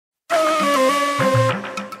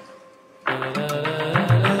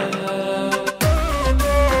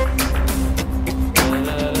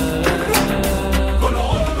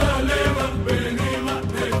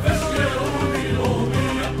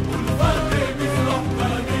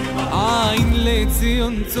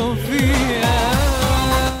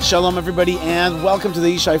Shalom, everybody, and welcome to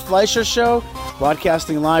the Yishai Fleisher Show,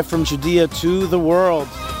 broadcasting live from Judea to the world.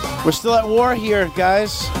 We're still at war here,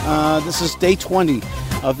 guys. This is day 20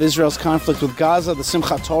 of Israel's conflict with Gaza, the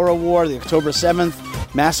Simchat Torah War, the October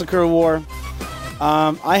 7th Massacre War.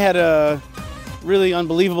 I had a really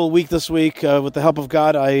unbelievable week this week. With the help of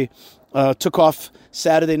God, I took off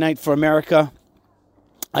Saturday night for America.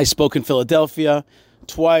 I spoke in Philadelphia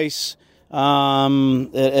twice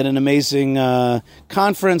at an amazing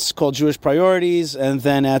conference called Jewish Priorities, and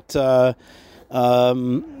then at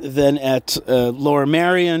Lower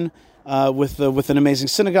Marion with an amazing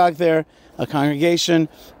synagogue there, a congregation.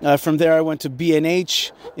 From there, I went to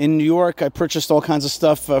B&H in New York. I purchased all kinds of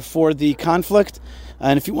stuff for the conflict.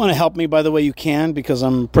 And if you want to help me, by the way, you can, because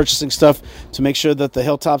I'm purchasing stuff to make sure that the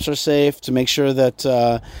hilltops are safe, to make sure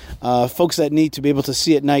that folks that need to be able to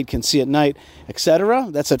see at night can see at night, etc.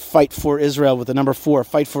 That's at Fight for Israel with the number 4,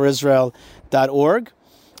 fightforisrael.org.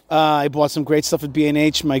 I bought some great stuff at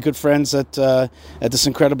B&H, my good friends at this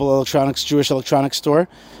incredible Jewish electronics store.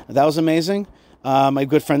 That was amazing. My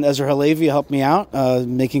good friend Ezra Halevi helped me out,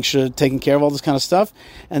 taking care of all this kind of stuff.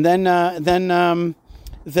 And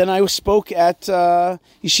then I spoke at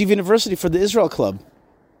Yeshiva University for the Israel Club.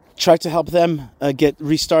 Tried to help them get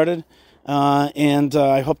restarted, and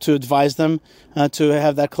I hope to advise them to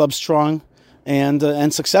have that club strong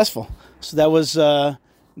and successful. So that was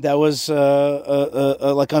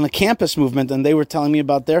like on a campus movement, and they were telling me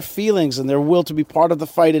about their feelings and their will to be part of the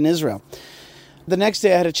fight in Israel. The next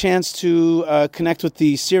day, I had a chance to connect with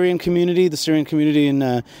the Syrian community in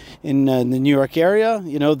the New York area.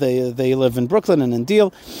 You know, they live in Brooklyn and in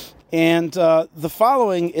Deal. And the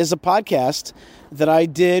following is a podcast that I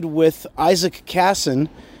did with Isaac Kasson,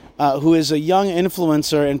 who is a young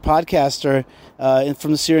influencer and podcaster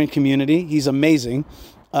from the Syrian community. He's amazing.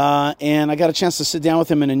 And I got a chance to sit down with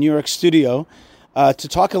him in a New York studio to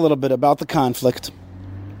talk a little bit about the conflict.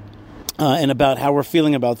 And about how we're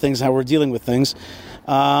feeling about things, how we're dealing with things.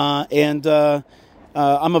 I'm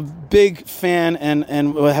a big fan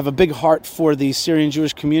and have a big heart for the Syrian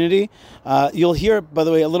Jewish community. You'll hear, by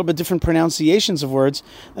the way, a little bit different pronunciations of words.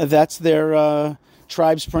 That's their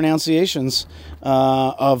tribe's pronunciations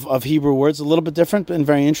of Hebrew words. A little bit different and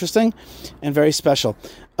very interesting and very special.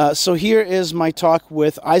 So here is my talk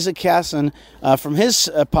with Isaac Kasson from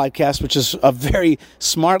his podcast, which is very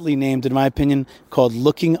smartly named, in my opinion, called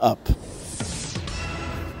Looking Up.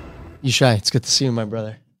 Yishai, it's good to see you, my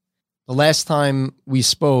brother. The last time we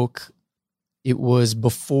spoke, it was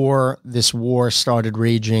before this war started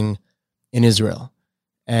raging in Israel.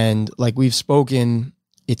 And like we've spoken,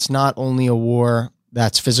 it's not only a war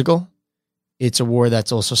that's physical, it's a war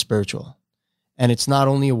that's also spiritual. And it's not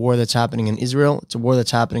only a war that's happening in Israel, it's a war that's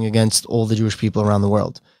happening against all the Jewish people around the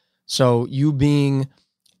world. So you being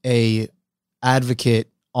a advocate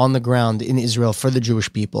on the ground in Israel for the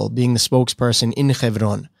Jewish people, being the spokesperson in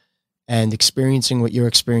Hebron, and experiencing what you're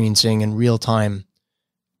experiencing in real time,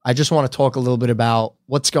 I just want to talk a little bit about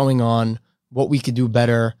what's going on, what we could do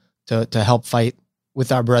better to help fight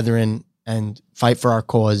with our brethren and fight for our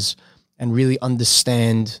cause, and really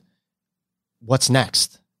understand what's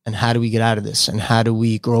next and how do we get out of this and how do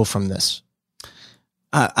we grow from this.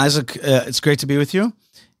 Isaac, it's great to be with you,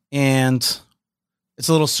 and it's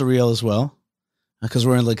a little surreal as well because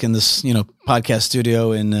we're in this podcast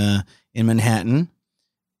studio in Manhattan.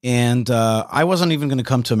 And I wasn't even going to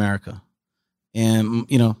come to America. And,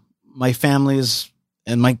 my family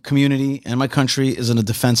and my community and my country is in a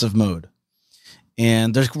defensive mode.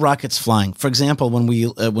 And there's rockets flying. For example, when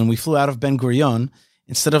we flew out of Ben Gurion,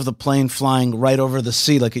 instead of the plane flying right over the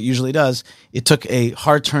sea like it usually does, it took a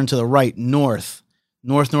hard turn to the right, north,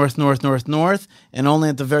 and only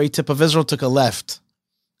at the very tip of Israel took a left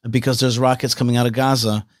because there's rockets coming out of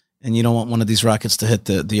Gaza, and you don't want one of these rockets to hit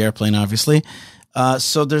the airplane, obviously.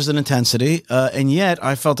 So there's an intensity, and yet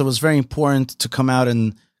I felt it was very important to come out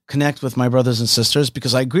and connect with my brothers and sisters,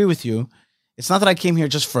 because I agree with you. It's not that I came here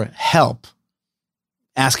just for help,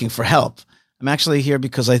 asking for help. I'm actually here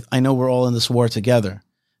because I know we're all in this war together,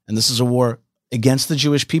 and this is a war against the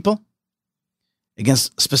Jewish people,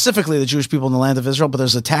 against specifically the Jewish people in the land of Israel, but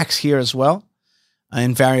there's attacks here as well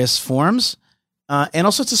in various forms, and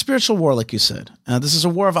also it's a spiritual war, like you said. This is a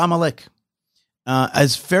war of Amalek.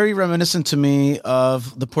 It's very reminiscent to me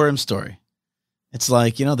of the Purim story. It's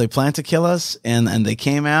like, they plan to kill us and they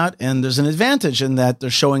came out, and there's an advantage in that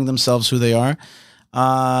they're showing themselves who they are.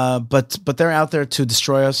 But they're out there to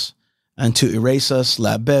destroy us and to erase us,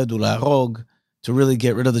 la'abed u'la'arog, to really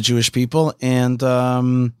get rid of the Jewish people. And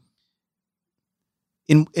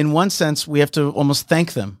in one sense, we have to almost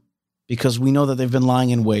thank them, because we know that they've been lying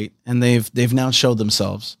in wait and they've now showed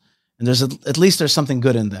themselves. And at least there's something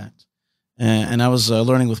good in that. And I was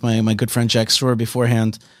learning with my good friend Jack Stewart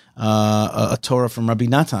beforehand a Torah from Rabbi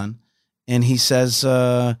Natan, and he says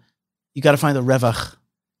you got to find the revach,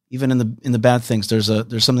 even in the bad things.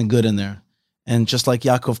 There's something good in there. And just like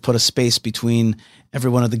Yaakov put a space between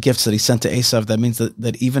every one of the gifts that he sent to Esav, that means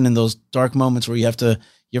that even in those dark moments where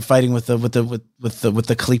you're fighting with the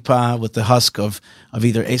klipa, with the husk of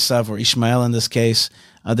either Esav or Ishmael in this case,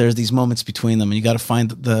 there's these moments between them, and you got to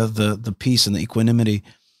find the peace and the equanimity.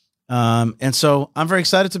 And so I'm very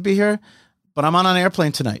excited to be here, but I'm on an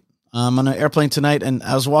airplane tonight. And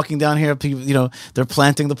I was walking down here. People, they're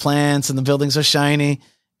planting the plants, and the buildings are shiny.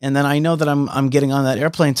 And then I know that I'm getting on that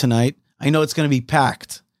airplane tonight. I know it's going to be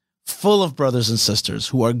packed, full of brothers and sisters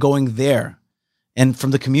who are going there. And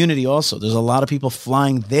from the community also. There's a lot of people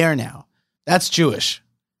flying there now. That's Jewish.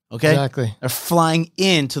 Okay? Exactly. They're flying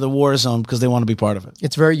into the war zone because they want to be part of it.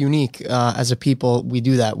 It's very unique. As a people, we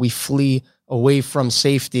do that. We flee away from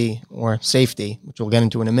safety, which we'll get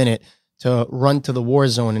into in a minute, to run to the war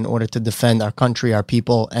zone in order to defend our country, our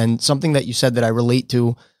people. And something that you said that I relate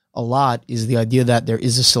to a lot is the idea that there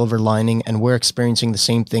is a silver lining, and we're experiencing the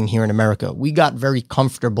same thing here in America. We got very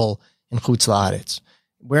comfortable in Chutz La'aretz.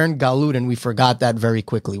 We're in Galut, and we forgot that very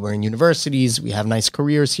quickly. We're in universities. We have nice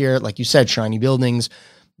careers here. Like you said, shiny buildings.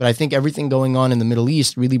 But I think everything going on in the Middle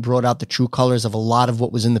East really brought out the true colors of a lot of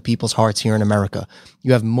what was in the people's hearts here in America.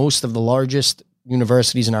 You have most of the largest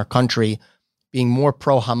universities in our country being more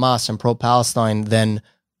pro-Hamas and pro-Palestine than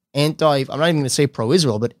I'm not even going to say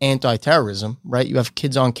pro-Israel, but anti-terrorism, right? You have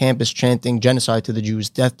kids on campus chanting genocide to the Jews,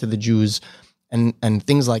 death to the Jews, and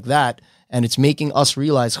things like that. And it's making us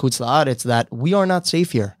realize, Chutz La'aretz, that we are not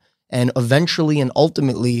safe here. And eventually and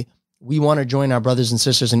ultimately, we want to join our brothers and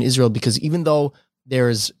sisters in Israel, because even though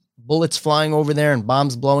there's bullets flying over there and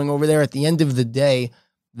bombs blowing over there, at the end of the day,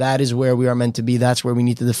 that is where we are meant to be. That's where we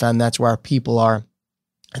need to defend. That's where our people are.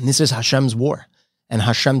 And this is Hashem's war. And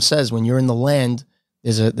Hashem says, when you're in the land,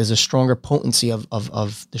 there's a stronger potency of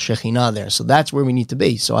the Shekhinah there. So that's where we need to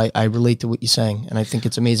be. So I relate to what you're saying. And I think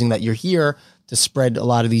it's amazing that you're here to spread a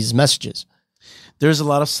lot of these messages. There's a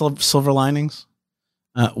lot of silver linings.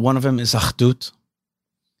 One of them is Achdut.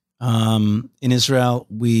 In Israel,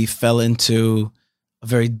 we fell into a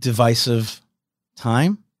very divisive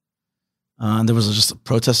time. There was just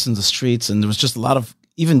protests in the streets, and there was just a lot of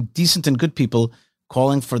even decent and good people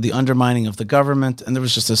calling for the undermining of the government, and there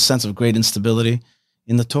was just a sense of great instability.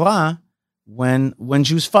 In the Torah, when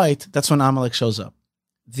Jews fight, that's when Amalek shows up.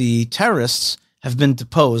 The terrorists have been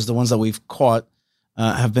deposed, the ones that we've caught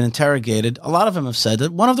have been interrogated. A lot of them have said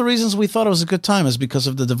that one of the reasons we thought it was a good time is because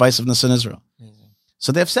of the divisiveness in Israel.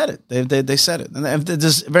 So they've said it. They said it. And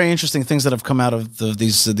there's very interesting things that have come out of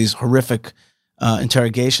these horrific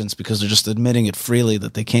interrogations, because they're just admitting it freely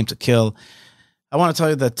that they came to kill. I want to tell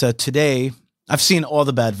you that today, I've seen all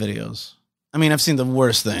the bad videos. I mean, I've seen the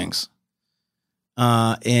worst things.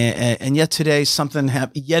 And yet today, something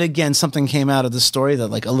came out of the story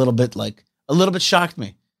that a little bit shocked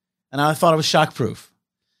me. And I thought it was shock-proof.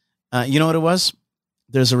 You know what it was?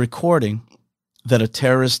 There's a recording that a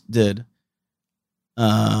terrorist did.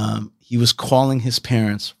 He was calling his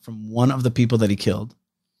parents from one of the people that he killed.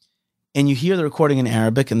 And you hear the recording in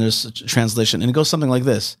Arabic, and there's a translation, and it goes something like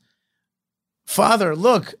this. Father,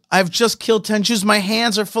 look, I've just killed 10 Jews. My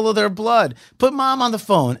hands are full of their blood. Put mom on the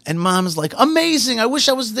phone. And mom is like, amazing. I wish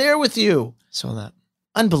I was there with you. Saw that.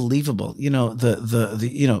 Unbelievable.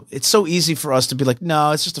 It's so easy for us to be like,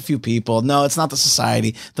 no, it's just a few people. No, it's not the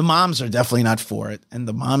society. The moms are definitely not for it. And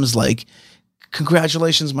the mom is like,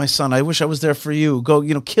 congratulations, my son. I wish I was there for you. Go,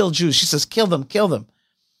 kill Jews. She says, kill them.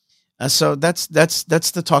 So that's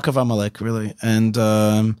the talk of Amalek, really. And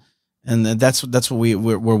that's what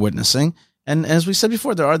we're witnessing. And as we said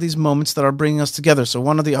before, there are these moments that are bringing us together. So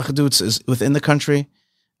one of the Achaduts is within the country,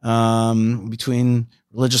 between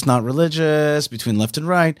religious, not religious, between left and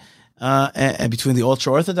right, and between the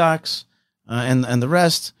ultra-Orthodox and the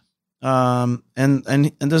rest. And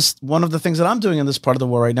there's one of the things that I'm doing in this part of the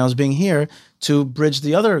war right now is being here to bridge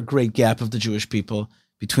the other great gap of the Jewish people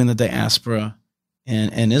between the diaspora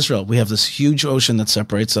and Israel. We have this huge ocean that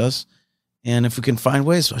separates us. And if we can find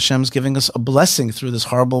ways, Hashem's giving us a blessing through this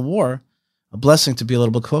horrible war, a blessing to be a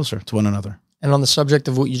little bit closer to one another. And on the subject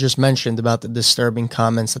of what you just mentioned about the disturbing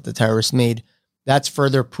comments that the terrorists made, that's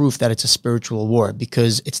further proof that it's a spiritual war,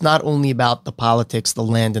 because it's not only about the politics, the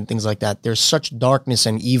land, and things like that. There's such darkness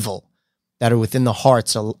and evil that are within the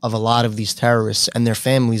hearts of a lot of these terrorists and their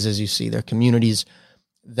families, as you see, their communities,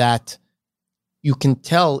 that you can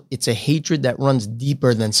tell it's a hatred that runs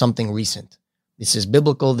deeper than something recent. This is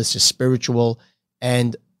biblical, this is spiritual,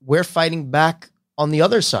 and we're fighting back on the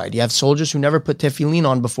other side. You have soldiers who never put tefillin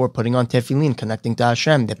on before putting on tefillin, connecting to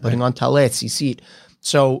Hashem. They're putting on talet, tzitzit.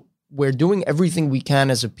 So we're doing everything we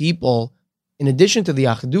can as a people, in addition to the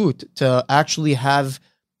achdut, to actually have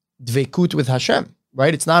dvekut with Hashem,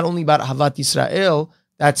 right? It's not only about Havat Yisrael,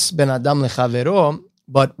 that's ben adam lechavero,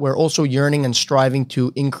 but we're also yearning and striving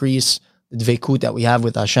to increase the dvekut that we have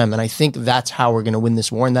with Hashem. And I think that's how we're going to win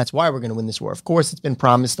this war, and that's why we're going to win this war. Of course, it's been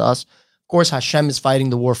promised to us. Of course, Hashem is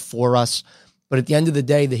fighting the war for us. But at the end of the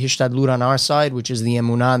day, the hishtadlut on our side, which is the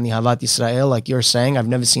emunah and the Havat Yisrael, like you're saying, I've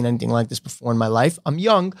never seen anything like this before in my life. I'm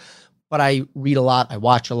young, but I read a lot, I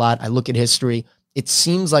watch a lot, I look at history. It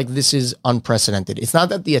seems like this is unprecedented. It's not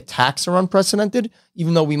that the attacks are unprecedented,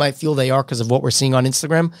 even though we might feel they are because of what we're seeing on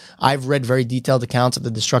Instagram. I've read very detailed accounts of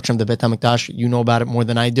the destruction of the Beit HaMikdash. You know about it more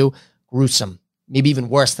than I do. Gruesome. Maybe even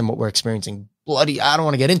worse than what we're experiencing. Bloody, I don't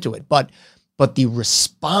want to get into it. But the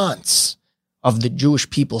response of the Jewish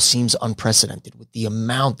people seems unprecedented, with the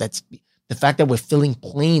amount the fact that we're filling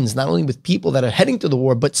planes, not only with people that are heading to the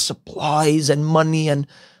war, but supplies and money, and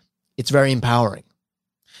it's very empowering.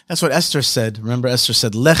 That's what Esther said. Remember, Esther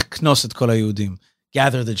said, Lech knos et kol haYehudim,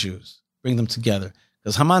 gather the Jews, bring them together.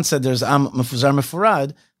 Because Haman said there's Am Mefuzar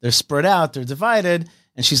Mefurad, they're spread out, they're divided,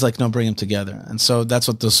 and she's like, no, bring them together. And so that's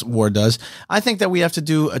what this war does. I think that we have to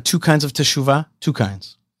do two kinds of teshuvah, two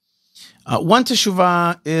kinds. One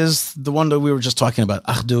teshuvah is the one that we were just talking about,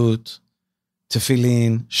 achdut,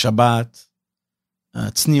 tefillin, Shabbat,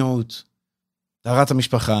 tzniut, taharat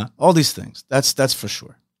hamishpacha, all these things. That's for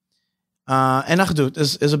sure. And achdut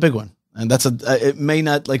is a big one, and it may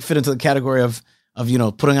not like fit into the category of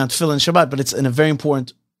putting on tefillin Shabbat, but it's a very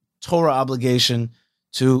important Torah obligation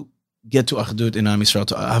to get to achdut in Am Yisrael,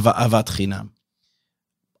 to avat chinam.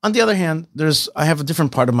 On the other hand, I have a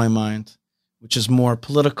different part of my mind, which is more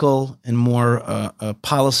political and more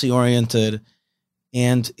policy oriented,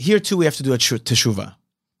 and here too we have to do a teshuvah.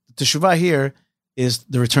 The teshuvah here is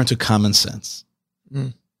the return to common sense,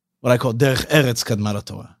 what I call derech eretz kadma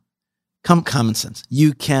Torah. Common sense.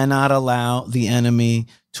 You cannot allow the enemy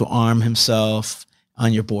to arm himself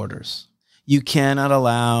on your borders. You cannot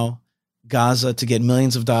allow Gaza to get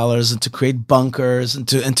millions of dollars and to create bunkers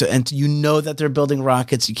and you know that they're building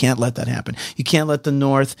rockets. You can't let that happen. You can't let the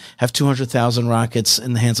North have 200,000 rockets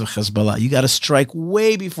in the hands of Hezbollah. You got to strike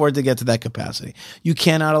way before they get to that capacity. You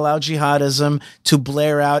cannot allow jihadism to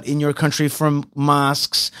blare out in your country from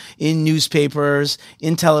mosques, in newspapers,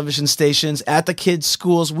 in television stations, at the kids'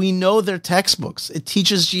 schools. We know their textbooks. It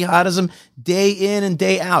teaches jihadism day in and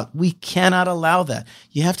day out. We cannot allow that.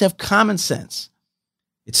 You have to have common sense.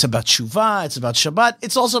 It's about Shuvah, it's about Shabbat.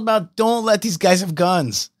 It's also about don't let these guys have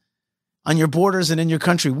guns on your borders and in your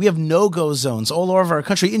country. We have no-go zones all over our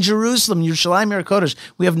country. In Jerusalem, Yerushalayim, Yer Kodesh,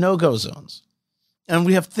 we have no-go zones. And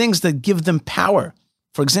we have things that give them power.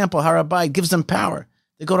 For example, Har HaBayit gives them power.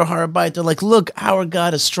 They go to Har HaBayit, they're like, look, our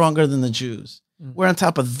God is stronger than the Jews. We're on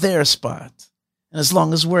top of their spot. And as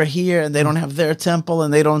long as we're here and they don't have their temple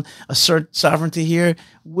and they don't assert sovereignty here,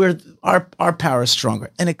 our power is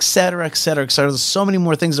stronger, and et cetera, et cetera, et cetera. There's so many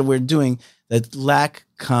more things that we're doing that lack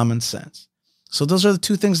common sense. So those are the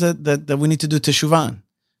two things that we need to do teshuvah.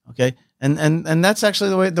 Okay, and that's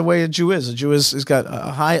actually the way a Jew is. A Jew has got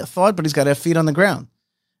a high thought, but he's got to have feet on the ground.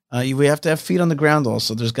 We have to have feet on the ground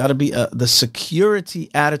also. There's got to be the security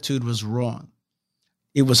attitude was wrong.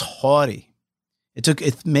 It was haughty.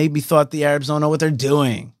 It made me thought the Arabs don't know what they're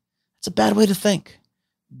doing. It's a bad way to think.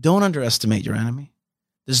 Don't underestimate your enemy.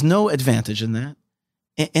 There's no advantage in that.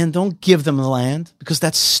 And don't give them the land, because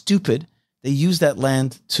that's stupid. They use that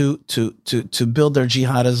land to build their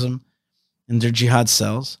jihadism and their jihad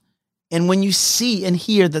cells. And when you see and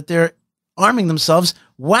hear that they're arming themselves,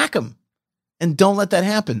 whack them. And don't let that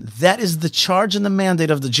happen. That is the charge and the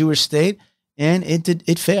mandate of the Jewish state, and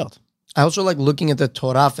it failed. I also like looking at the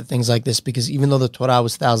Torah for things like this, because even though the Torah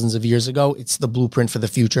was thousands of years ago, it's the blueprint for the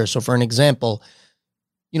future. So for an example,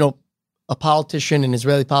 a politician, an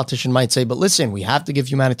Israeli politician might say, but listen, we have to give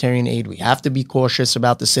humanitarian aid. We have to be cautious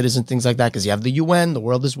about the citizens, things like that, because you have the UN, the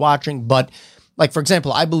world is watching. But like, for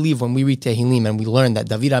example, I believe when we read Tehillim and we learn that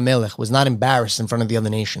David HaMelech was not embarrassed in front of the other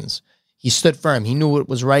nations. He stood firm. He knew what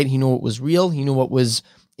was right. He knew what was real. He knew what was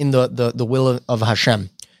in the will of Hashem.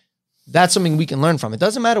 That's something we can learn from. It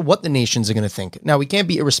doesn't matter what the nations are going to think. Now, we can't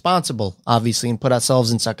be irresponsible, obviously, and put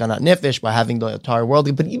ourselves in sakanat nefesh by having the entire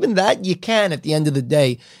world. But even that you can at the end of the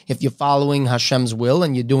day if you're following Hashem's will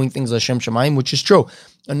and you're doing things Hashem Shemayim, which is true.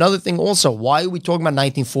 another thing also, why are we talking about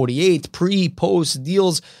 1948, pre, post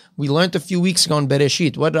deals? We learned a few weeks ago in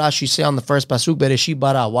Bereshit. What did Rashi say on the first pasuk? Bereshit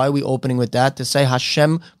bara. Why are we opening with that? To say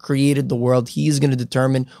Hashem created the world. He is going to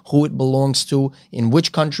determine who it belongs to, in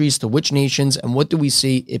which countries, to which nations. And what do we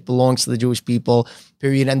see? It belongs to the Jewish people.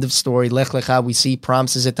 Period. End of story. Lech Lecha. We see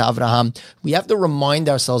promises it to Avraham. We have to remind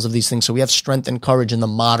ourselves of these things so we have strength and courage in the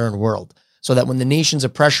modern world. So that when the nations are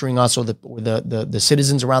pressuring us or the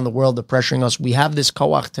citizens around the world are pressuring us, we have this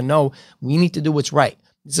koach to know we need to do what's right.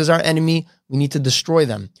 This is our enemy. We need to destroy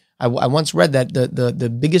them. I once read that the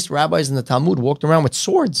biggest rabbis in the Talmud walked around with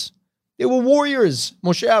swords. They were warriors.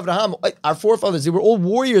 Moshe, Avraham, our forefathers, they were all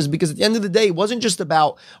warriors because at the end of the day, it wasn't just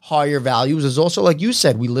about higher values. It's also, like you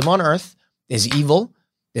said, we live on earth. There's evil.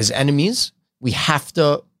 There's enemies. We have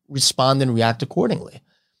to respond and react accordingly.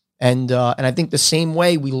 And I think the same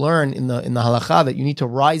way we learn in the halakha that you need to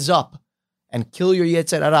rise up and kill your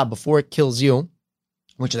Yetzer Hara before it kills you,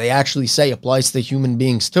 which they actually say applies to human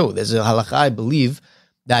beings too. There's a halakha, I believe,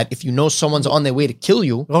 that if you know someone's on their way to kill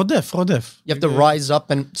you, rodef. You have to rise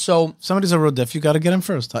up, and so somebody's a rodef, you got to get him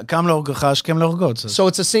first. So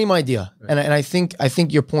it's the same idea, right. And I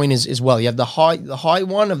think your point is well. You have the high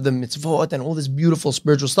one of the mitzvot and all this beautiful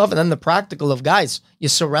spiritual stuff, and then the practical of guys. You're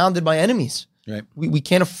surrounded by enemies. Right. We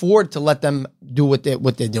can't afford to let them do what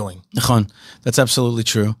they're doing. That's absolutely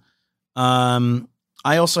true.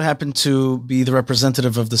 I also happen to be the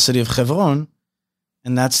representative of the city of Hebron,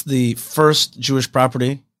 and that's the first Jewish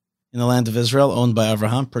property in the land of Israel, owned by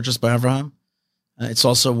Avraham, purchased by Avraham. It's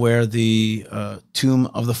also where the tomb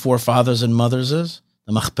of the forefathers and mothers is,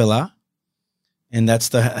 the Machpelah, and that's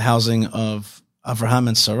the housing of Avraham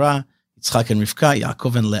and Sarah, Yitzchak and Rivka,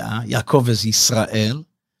 Yaakov and Leah. Yaakov is Yisrael.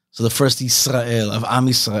 So the first Israel, of Am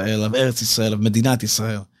Yisrael, of Eretz Yisrael, of Medinat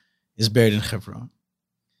Yisrael, is buried in Hebron.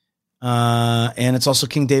 And it's also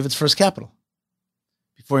King David's first capital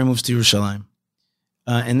before he moves to Yerushalayim.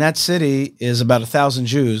 And that city is about 1,000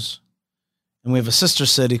 Jews. And we have a sister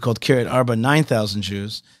city called Kiryat Arba, 9,000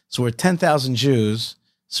 Jews. So we're 10,000 Jews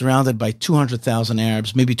surrounded by 200,000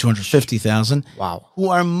 Arabs, maybe 250,000. Wow. Who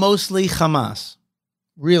are mostly Hamas.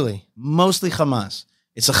 Really? Mostly Hamas.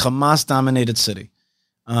 It's a Hamas-dominated city.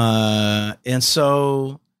 And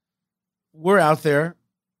so we're out there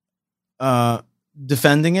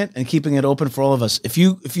defending it and keeping it open for all of us. If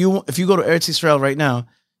you go to Eretz Yisrael right now,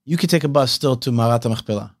 you could take a bus still to Marat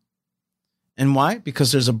HaMachpelah. And why?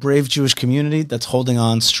 Because there's a brave Jewish community that's holding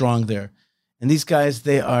on strong there. And these guys,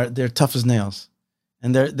 they're tough as nails.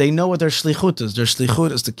 And they know what their shlichut is. Their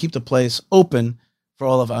shlichut is to keep the place open for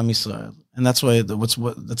all of Am Yisrael. And that's why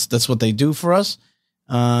that's what they do for us.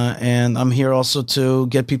 And I'm here also to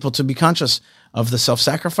get people to be conscious of the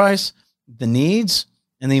self-sacrifice, the needs,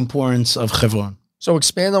 and the importance of Hebron. So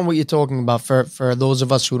expand on what you're talking about for those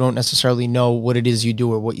of us who don't necessarily know what it is you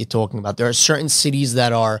do or what you're talking about. There are certain cities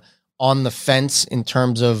that are on the fence in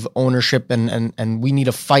terms of ownership and we need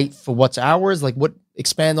to fight for what's ours. Like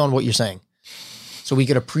expand on what you're saying so we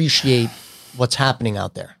could appreciate what's happening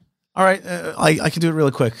out there. All right. I can do it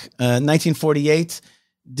really quick. 1948,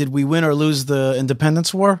 did we win or lose the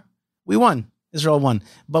independence war? We won. Israel won,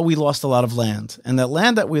 but we lost a lot of land. And that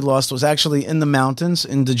land that we lost was actually in the mountains,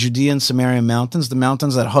 in the Judean Samarian mountains, the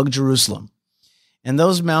mountains that hug Jerusalem. And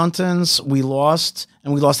those mountains we lost,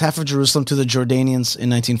 and we lost half of Jerusalem to the Jordanians in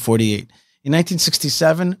 1948. In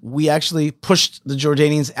 1967, we actually pushed the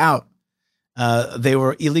Jordanians out. They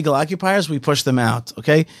were illegal occupiers. We pushed them out,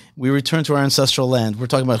 okay? We returned to our ancestral land. We're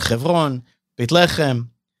talking about Hebron, Beit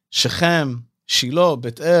Lechem, Shechem, Shiloh,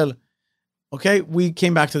 Beit El. Okay, we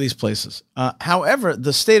came back to these places. However,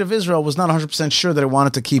 the state of Israel was not 100% sure that it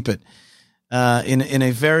wanted to keep it. In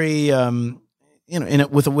a very,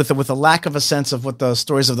 with a lack of a sense of what the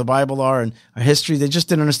stories of the Bible are and our history, they just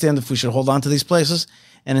didn't understand if we should hold on to these places,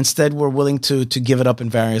 and instead were willing to give it up in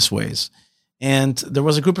various ways. And there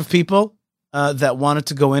was a group of people that wanted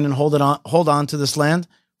to go in and hold on to this land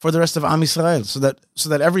for the rest of Am Yisrael, so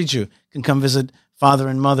that every Jew can come visit father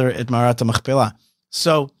and mother at Marat HaMachpelah.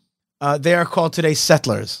 So they are called today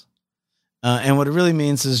settlers. And what it really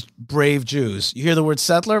means is brave Jews. You hear the word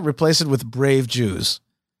settler, replace it with brave Jews.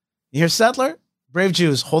 You hear settler? Brave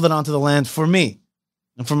Jews holding on to the land for me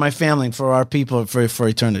and for my family and for our people for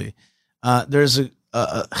eternity. There's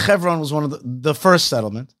Hebron was one of the first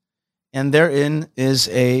settlement, and therein is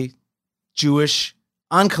a Jewish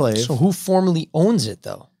enclave. So who formally owns it,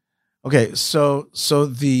 though? Okay, so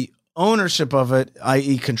the ownership of it,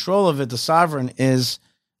 i.e. control of it, the sovereign, is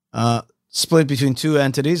split between two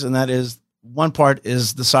entities, and that is, one part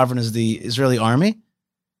is the sovereign is the Israeli army,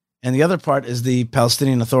 and the other part is the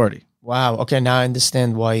Palestinian Authority. Wow. Okay, now I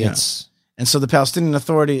understand why it's... And so the Palestinian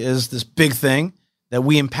Authority is this big thing that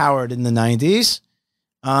we empowered in the 90s.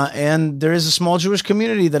 And there is a small Jewish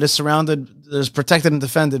community that is surrounded, that is protected and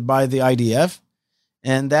defended by the IDF.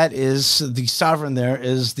 And that is, the sovereign there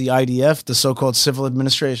is the IDF, the so-called civil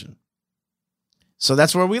administration. So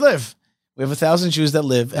that's where we live. We have 1,000 Jews that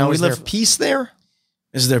live. And Now, we is live. there peace there?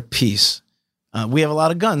 Is there peace? We have a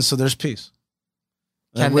lot of guns, so there's peace.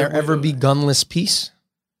 Can there ever be gunless peace?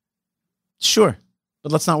 Sure.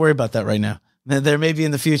 But let's not worry about that right now. There may be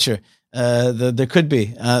in the future. There could be.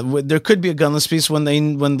 There could be a gunless peace when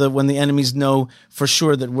the enemies know for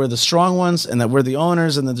sure that we're the strong ones and that we're the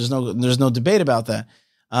owners and that there's no debate about that.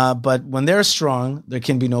 But when they're strong, there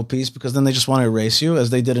can be no peace because then they just want to erase you, as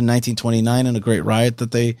they did in 1929 in a great riot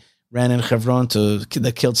that they ran in Hebron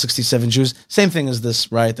that killed 67 Jews. Same thing as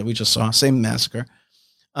this riot that we just saw. Same massacre.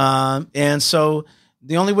 And so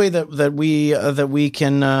the only way that we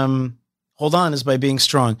can hold on is by being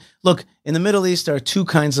strong. Look, in the Middle East, there are two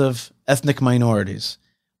kinds of ethnic minorities,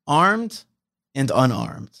 armed and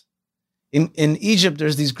unarmed. In Egypt,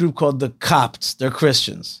 there's this group called the Copts. They're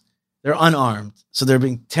Christians. They're unarmed, so they're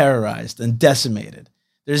being terrorized and decimated.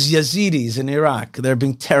 There's Yazidis in Iraq. They're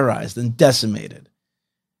being terrorized and decimated.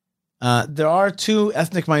 There are two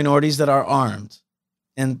ethnic minorities that are armed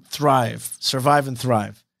and survive and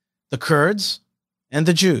thrive. The Kurds and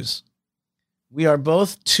the Jews. We are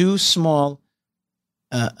both two small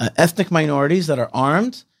ethnic minorities that are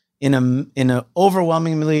armed in a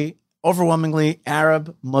overwhelmingly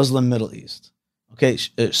Arab Muslim Middle East. Okay,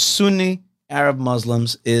 Sunni Arab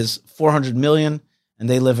Muslims is 400 million, and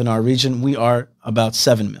they live in our region. We are about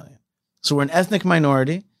 7 million. So we're an ethnic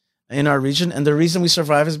minority in our region, and the reason we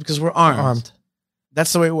survive is because we're armed.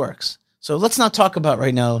 That's the way it works. So let's not talk about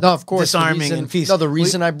right now. No, of course, disarming and peace. No, the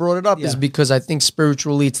reason I brought it up is because I think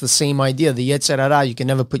spiritually it's the same idea. The Yetzer Hara, you can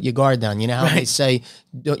never put your guard down. You know how they say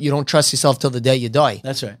you don't trust yourself till the day you die.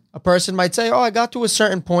 That's right. A person might say, "Oh, I got to a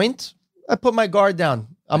certain point, I put my guard down.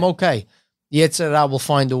 I'm okay." The Yetzer Hara will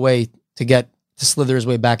find a way to slither his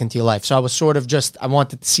way back into your life. So I was I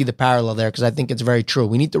wanted to see the parallel there because I think it's very true.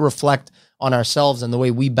 We need to reflect on ourselves and the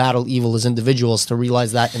way we battle evil as individuals to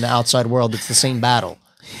realize that in the outside world, it's the same battle.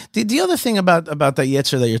 The other thing about that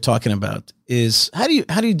Yetzer that you're talking about is how do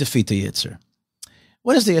you defeat the Yetzer?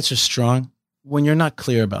 When is the Yetzer strong? When you're not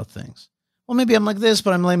clear about things. Well, maybe I'm like this,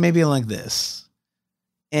 but maybe I'm like this.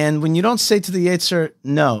 And when you don't say to the Yetzer,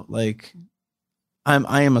 no, like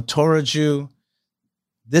I am a Torah Jew.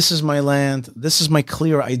 This is my land. This is my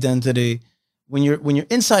clear identity. When your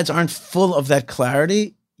insides aren't full of that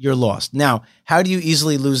clarity, you're lost. Now, how do you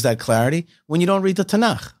easily lose that clarity? When you don't read the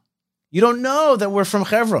Tanakh. You don't know that we're from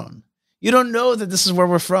Hebron. You don't know that this is where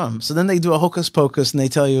we're from. So then they do a hocus pocus and they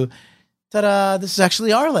tell you, ta-da, this is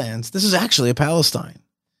actually our land. This is actually a Palestine.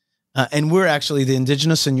 And we're actually the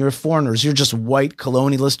indigenous and you're foreigners. You're just white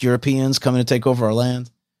colonialist Europeans coming to take over our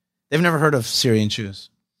land. They've never heard of Syrian Jews.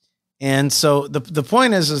 And so the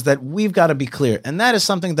point is that we've got to be clear. And that is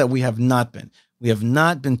something that we have not been. We have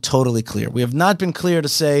not been totally clear. We have not been clear to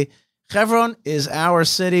say, Hebron is our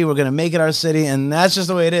city. We're going to make it our city. And that's just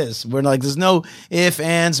the way it is. We're like, there's no if,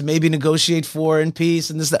 ands, maybe negotiate for in peace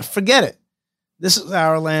and this, that. Forget it. This is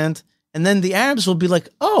our land. And then the Arabs will be like,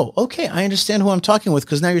 oh, okay, I understand who I'm talking with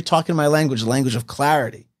because now you're talking my language, the language of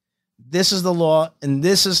clarity. This is the law. And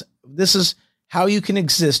this is how you can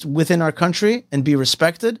exist within our country and be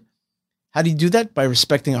respected. How do you do that? By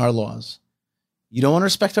respecting our laws. You don't want to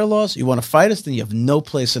respect our laws? You want to fight us? Then you have no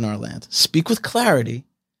place in our land. Speak with clarity.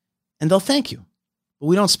 And they'll thank you. But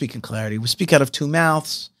we don't speak in clarity. We speak out of two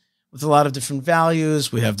mouths with a lot of different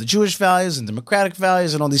values. We have the Jewish values and democratic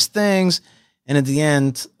values and all these things. And at the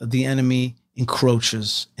end, the enemy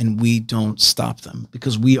encroaches and we don't stop them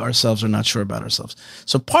because we ourselves are not sure about ourselves.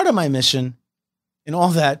 So part of my mission in all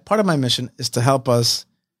that, part of my mission is to help us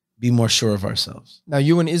be more sure of ourselves. Now,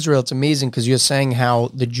 you in Israel, it's amazing because you're saying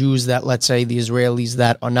how the Jews that, let's say, the Israelis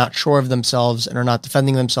that are not sure of themselves and are not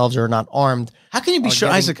defending themselves or are not armed. How can you be sure,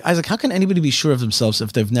 Isaac, how can anybody be sure of themselves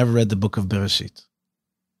if they've never read the book of Bereshit?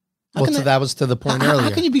 That was to the point earlier.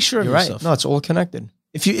 How can you be sure of yourself? Right. No, it's all connected.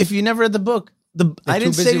 If you never read the book, I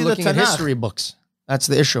didn't too busy say you looking the at Tanakh. history books. That's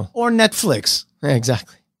the issue. Or Netflix. Yeah,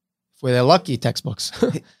 exactly. If they're lucky, textbooks.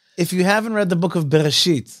 If you haven't read the book of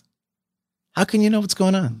Bereshit, how can you know what's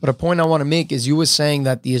going on? But a point I want to make is you were saying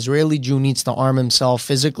that the Israeli Jew needs to arm himself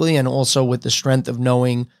physically and also with the strength of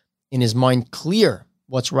knowing in his mind clear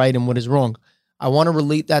what's right and what is wrong. I want to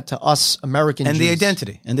relate that to us American Jews. And the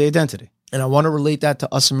identity. And I want to relate that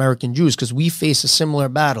to us American Jews because we face a similar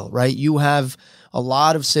battle, right? You have a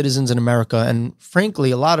lot of citizens in America and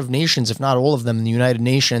frankly, a lot of nations, if not all of them in the United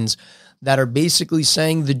Nations, that are basically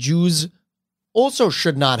saying the Jews also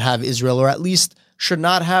should not have Israel or at least should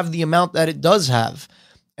not have the amount that it does have.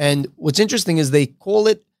 And what's interesting is they call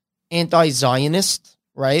it anti-Zionist,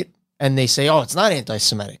 right? And they say, oh, it's not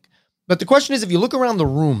anti-Semitic. But the question is, if you look around the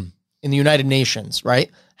room in the United Nations,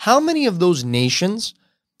 right, how many of those nations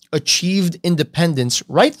achieved independence,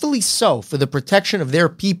 rightfully so, for the protection of their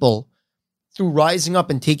people through rising up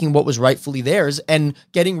and taking what was rightfully theirs and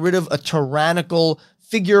getting rid of a tyrannical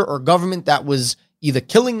figure or government that was either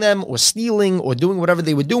killing them or stealing or doing whatever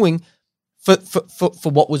they were doing for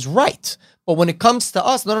what was right? But when it comes to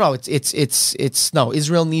us, no,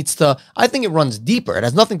 Israel needs to, I think it runs deeper. It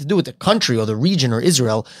has nothing to do with the country or the region or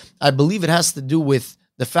Israel. I believe it has to do with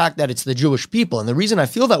the fact that it's the Jewish people. And the reason I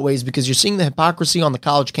feel that way is because you're seeing the hypocrisy on the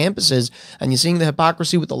college campuses, and you're seeing the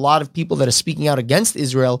hypocrisy with a lot of people that are speaking out against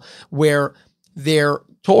Israel, where they're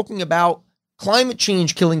talking about climate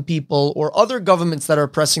change killing people or other governments that are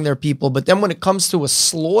oppressing their people. But then when it comes to a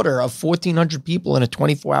slaughter of 1,400 people in a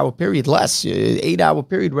 24-hour period, less, 8-hour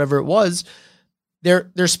period, wherever it was,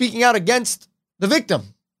 they're speaking out against the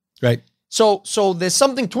victim. Right. So there's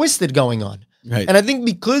something twisted going on. Right. And I think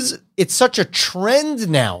because it's such a trend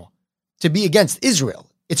now to be against Israel,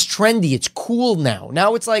 it's trendy, it's cool now.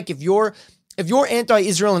 Now it's like if you're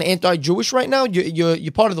anti-Israel and anti-Jewish right now,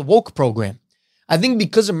 you're part of the woke program. I think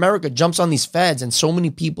because America jumps on these fads and so many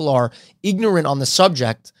people are ignorant on the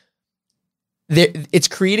subject, it's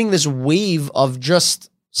creating this wave of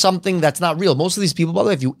just something that's not real. Most of these people, by the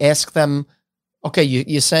way, if you ask them, okay,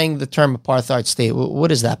 you're saying the term apartheid state,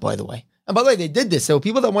 what is that, by the way? And by the way, they did this. There were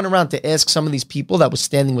people that went around to ask some of these people that was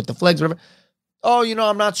standing with the flags, whatever. Oh,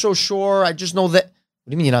 I'm not so sure. I just know that. What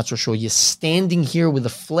do you mean you're not so sure? You're standing here with a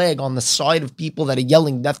flag on the side of people that are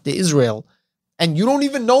yelling death to Israel, and you don't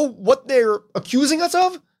even know what they're accusing us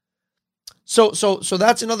of? So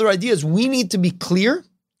that's another idea, is we need to be clear.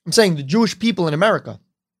 I'm saying the Jewish people in America,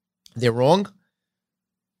 they're wrong.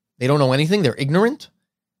 They don't know anything. They're ignorant.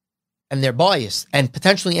 And they're biased and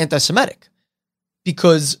potentially anti-Semitic.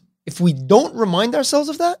 Because if we don't remind ourselves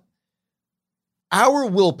of that, our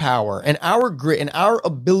willpower and our grit and our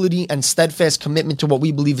ability and steadfast commitment to what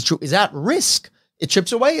we believe is true is at risk. It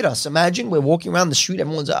chips away at us. Imagine we're walking around the street,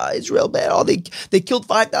 everyone's, Israel bad. Oh, they killed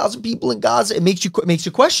 5,000 people in Gaza. It makes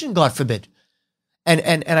you question, God forbid.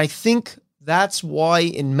 And I think that's why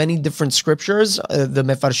in many different scriptures, the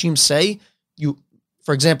Mefarshim say,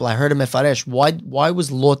 for example, I heard a Mefaresh, why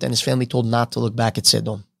was Lot and his family told not to look back at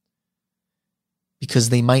Sodom? Because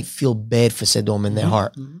they might feel bad for Sodom in their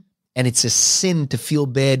heart. Mm-hmm. And it's a sin to feel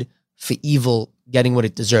bad for evil getting what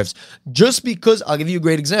it deserves. Just because, I'll give you a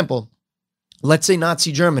great example. Let's say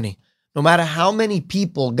Nazi Germany. No matter how many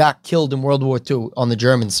people got killed in World War II on the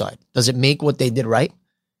German side, does it make what they did right?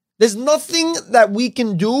 There's nothing that we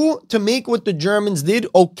can do to make what the Germans did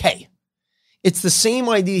okay. It's the same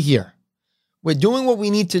idea here. We're doing what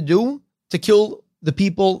we need to do to kill the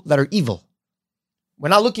people that are evil. We're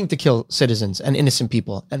not looking to kill citizens and innocent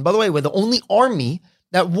people. And by the way, we're the only army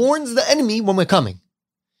that warns the enemy when we're coming.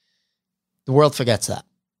 The world forgets that.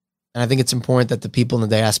 And I think it's important that the people in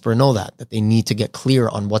the diaspora know that they need to get clear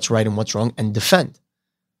on what's right and what's wrong and defend.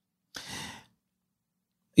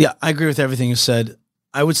 Yeah, I agree with everything you said.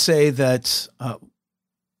 I would say that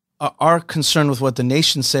our concern with what the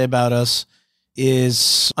nations say about us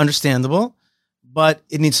is understandable, but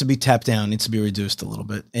it needs to be tapped down, needs to be reduced a little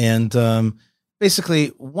bit. And basically,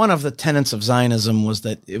 one of the tenets of Zionism was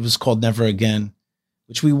that it was called never again,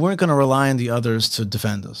 which we weren't going to rely on the others to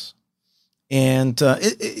defend us. And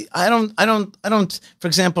I don't. For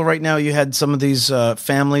example, right now you had some of these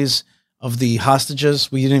families of the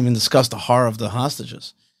hostages. We didn't even discuss the horror of the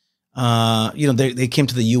hostages. They came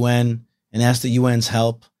to the UN and asked the UN's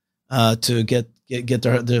help to get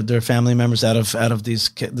their family members out of this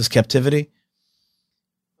captivity.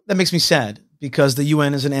 That makes me sad because the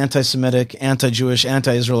UN is an anti-Semitic, anti-Jewish,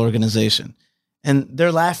 anti-Israel organization, and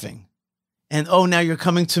they're laughing. And, now you're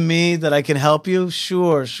coming to me that I can help you?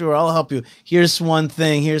 Sure, I'll help you. Here's one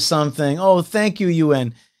thing, here's something. Oh, thank you,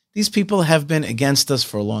 UN. These people have been against us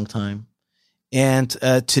for a long time. And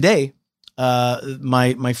today,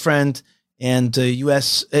 my friend and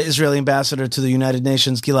U.S. Israeli ambassador to the United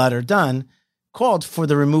Nations, Gilad Erdan, called for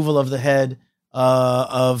the removal of the head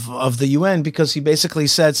of the UN because he basically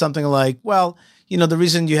said something like, well, the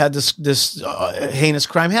reason you had this heinous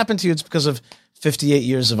crime happen to you is because of 58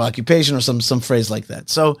 years of occupation or some phrase like that.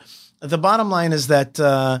 So the bottom line is that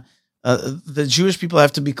the Jewish people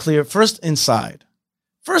have to be clear first inside,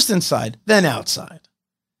 then outside.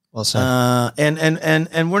 Well said.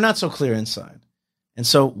 And we're not so clear inside. And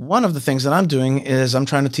so one of the things that I'm doing is I'm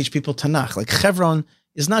trying to teach people Tanakh. Like Chevron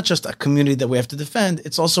is not just a community that we have to defend.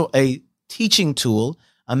 It's also a teaching tool,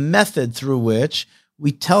 a method through which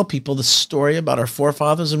we tell people the story about our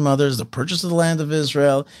forefathers and mothers, the purchase of the land of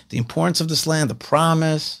Israel, the importance of this land, the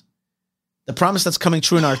promise that's coming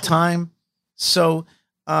true in our time. So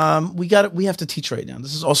we have to teach right now.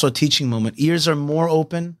 This is also a teaching moment. Ears are more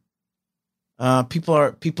open. People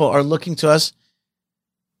are looking to us,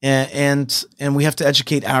 and we have to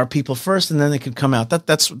educate our people first, and then they can come out.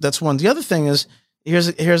 That's one. The other thing is, here's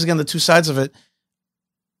again the two sides of it.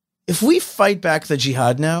 If we fight back the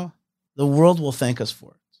jihad now, the world will thank us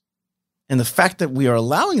for it. And the fact that we are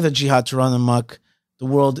allowing the jihad to run amok, the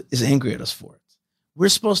world is angry at us for it. We're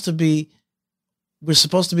supposed to be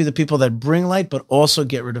the people that bring light, but also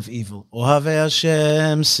get rid of evil. Ohavei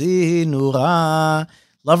Hashem sinura.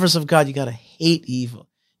 Lovers of God, you got to hate evil.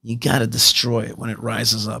 You got to destroy it when it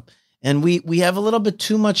rises up. And we have a little bit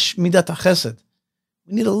too much midat chesed.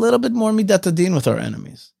 We need a little bit more midat adin with our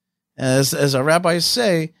enemies. As our rabbis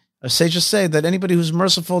say, our sages say, that anybody who's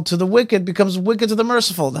merciful to the wicked becomes wicked to the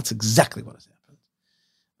merciful. That's exactly what has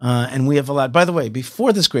happened. And we have allowed, by the way,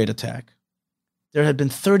 before this great attack, there had been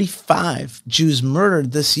 35 Jews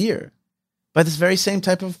murdered this year by this very same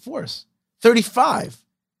type of force. 35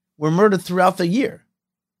 were murdered throughout the year.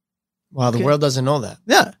 Wow, the world doesn't know that.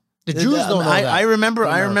 Yeah. The Jews don't know that. I remember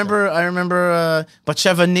Batsheva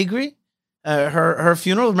Nigri, her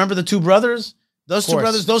funeral. Remember the two brothers? Those two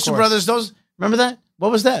brothers, remember that?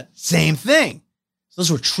 What was that? Same thing.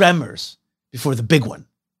 Those were tremors before the big one.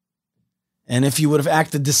 And if you would have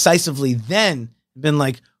acted decisively then, been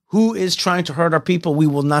like, who is trying to hurt our people? We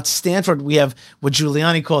will not stand for it. We have what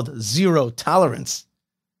Giuliani called zero tolerance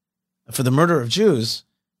for the murder of Jews.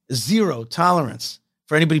 Zero tolerance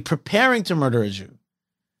for anybody preparing to murder a Jew.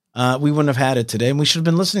 We wouldn't have had it today. And we should have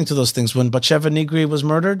been listening to those things. When Batsheva Nigri was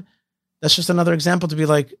murdered, that's just another example to be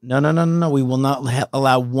like, no. We will not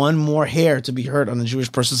allow one more hair to be hurt on a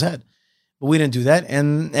Jewish person's head. But we didn't do that.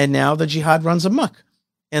 And now the jihad runs amok.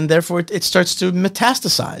 And therefore it starts to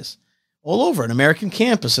metastasize all over an American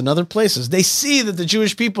campus and other places. They see that the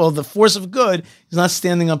Jewish people, the force of good, is not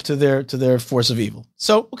standing up to their force of evil.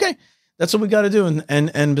 So, okay, that's what we got to do.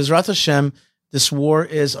 And B'ezrat Hashem, this war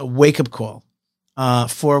is a wake-up call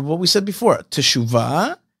for what we said before,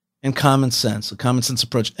 teshuvah and common sense, a common sense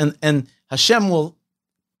approach. And Hashem will,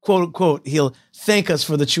 quote unquote, he'll thank us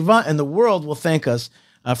for the teshuvah, and the world will thank us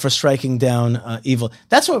for striking down evil.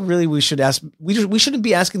 That's what really we should ask. We shouldn't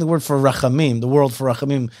be asking the world for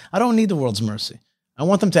rachamim. I don't need the world's mercy. I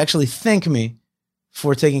want them to actually thank me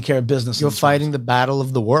for taking care of business. You're fighting the battle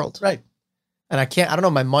of the world. Right. And I don't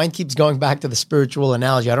know, my mind keeps going back to the spiritual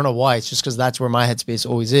analogy. I don't know why. It's just because that's where my headspace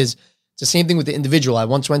always is. It's the same thing with the individual. I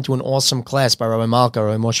once went to an awesome class by Rabbi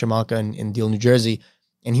Moshe Malka in Deal, New Jersey.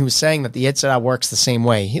 And he was saying that the Yetzer Hara works the same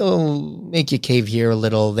way. He'll make you cave here a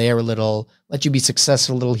little, there a little, let you be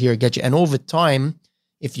successful a little here, get you. And over time,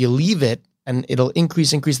 if you leave it, and it'll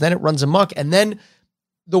increase, then it runs amok. And then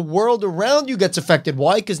the world around you gets affected.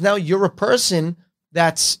 Why? Because now you're a person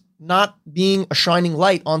that's not being a shining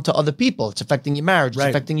light onto other people. It's affecting your marriage. It's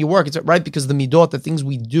affecting your work. It's right because the midot, the things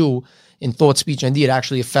we do in thought, speech, and deed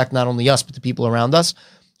actually affect not only us, but the people around us.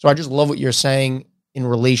 So I just love what you're saying in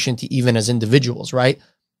relation to even as individuals, right?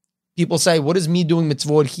 People say, what is me doing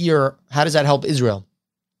mitzvot here? How does that help Israel?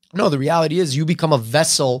 No, the reality is you become a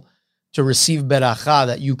vessel to receive beracha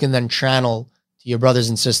that you can then channel to your brothers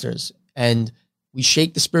and sisters. And we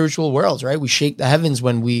shake the spiritual worlds, right? We shake the heavens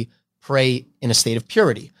when we pray in a state of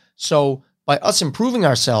purity. So by us improving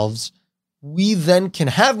ourselves, we then can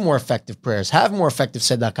have more effective prayers, have more effective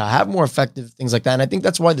tzedakah, have more effective things like that. And I think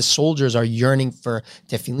that's why the soldiers are yearning for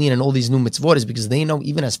tefillin and all these new mitzvot, is because they know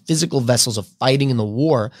even as physical vessels of fighting in the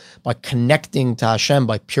war, by connecting to Hashem,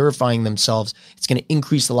 by purifying themselves, it's going to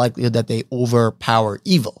increase the likelihood that they overpower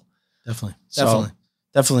evil. Definitely.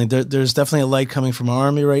 There's definitely a light coming from our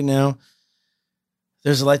army right now.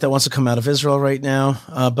 There's a light that wants to come out of Israel right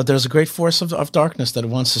now, but there's a great force of darkness that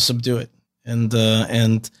wants to subdue it.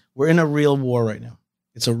 And we're in a real war right now.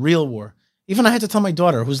 It's a real war. Even I had to tell my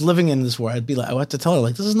daughter who's living in this war, I had to tell her,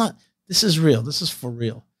 like, this is real. This is for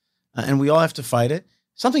real. And we all have to fight it.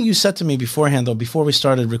 Something you said to me beforehand, though, before we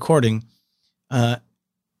started recording, a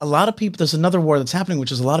lot of people, there's another war that's happening,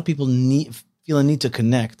 which is a lot of people feel a need to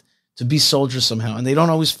connect, to be soldiers somehow, and they don't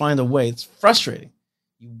always find a way. It's frustrating.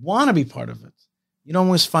 You want to be part of it. You don't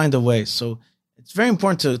always find a way. So it's very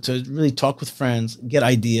important to really talk with friends, get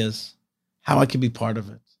ideas, how I can be part of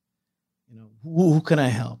it. You know, who can I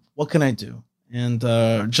help? What can I do? And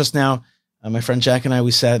just now, my friend Jack and I,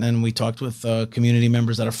 we sat and we talked with community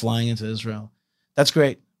members that are flying into Israel. That's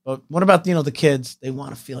great. But what about, the kids? They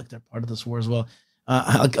want to feel like they're part of this war as well.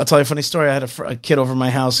 I'll tell you a funny story. I had a kid over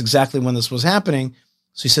my house exactly when this was happening.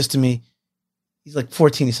 So he says to me, he's like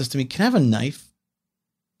 14. He says to me, can I have a knife?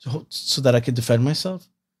 so that I could defend myself.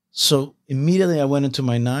 So immediately I went into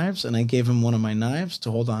my knives and I gave him one of my knives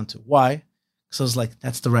to hold on to. Why? Because I was like,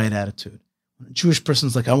 that's the right attitude. When a Jewish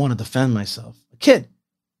person's like, I want to defend myself. A kid.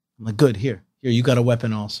 I'm like, good, here, you got a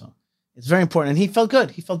weapon also. It's very important. And he felt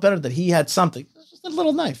good. He felt better that he had something. It was just a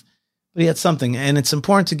little knife, but he had something. And it's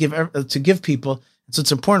important to give people. So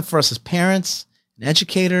it's important for us as parents and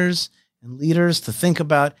educators and leaders to think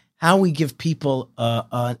about how we give people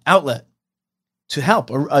an outlet to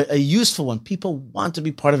help, a useful one. People want to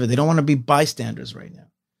be part of it. They don't want to be bystanders right now.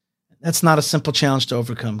 That's not a simple challenge to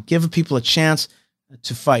overcome. Give people a chance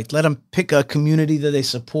to fight. Let them pick a community that they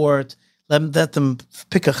support. Let them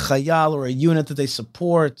pick a chayal or a unit that they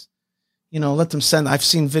support. Let them send. I've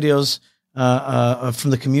seen videos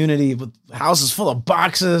from the community with houses full of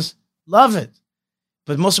boxes. Love it.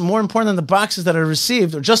 But more important than the boxes that are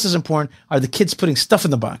received, or just as important, are the kids putting stuff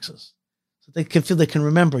in the boxes. So they can feel, they can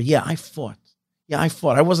remember, yeah, I fought.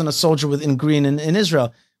 I wasn't a soldier in green in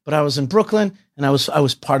Israel, but I was in Brooklyn, and I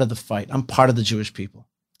was part of the fight. I'm part of the Jewish people.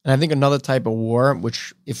 And I think another type of war,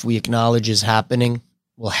 which if we acknowledge is happening,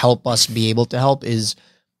 will help us be able to help, is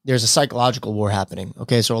there's a psychological war happening.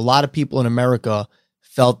 Okay, so a lot of people in America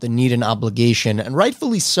felt the need and obligation, and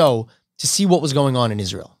rightfully so, to see what was going on in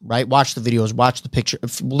Israel, right? Watch the videos, watch the picture,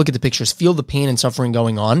 look at the pictures, feel the pain and suffering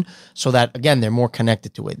going on, so that, again, they're more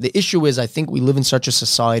connected to it. The issue is, I think we live in such a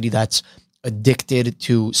society that's addicted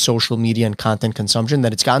to social media and content consumption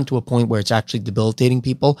that it's gotten to a point where it's actually debilitating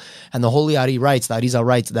people. And the Holy Ari writes, the Arizal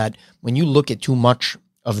writes, that when you look at too much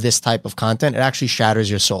of this type of content, it actually shatters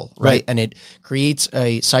your soul, right? And it creates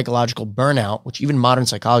a psychological burnout, which even modern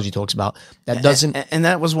psychology talks about, that doesn't... And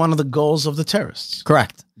that was one of the goals of the terrorists.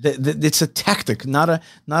 Correct. It's a tactic, not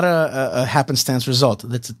a happenstance result.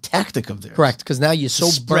 That's a tactic of theirs. Correct, because now you're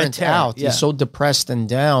so burnt out, you're so depressed and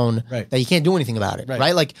down that you can't do anything about it,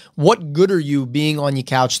 right? Like, what good are you being on your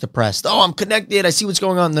couch depressed? Oh, I'm connected, I see what's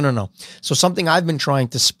going on. No. So something I've been trying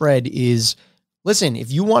to spread is, listen,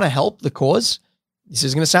 if you want to help the cause, this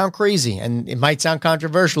is going to sound crazy, and it might sound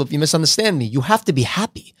controversial if you misunderstand me. You have to be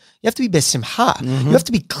happy. You have to be besimcha. Mm-hmm. You have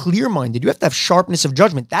to be clear-minded. You have to have sharpness of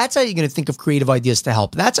judgment. That's how you're going to think of creative ideas to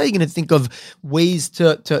help. That's how you're going to think of ways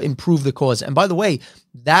to improve the cause. And by the way,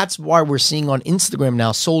 that's why we're seeing on Instagram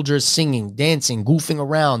now soldiers singing, dancing, goofing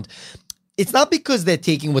around. It's not because they're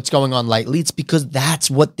taking what's going on lightly. It's because that's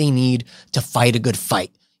what they need to fight a good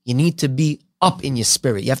fight. You need to be up in your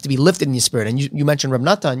spirit. You have to be lifted in your spirit. And you mentioned Rav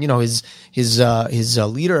Natan, his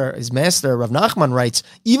leader, his master, Rav Nachman writes,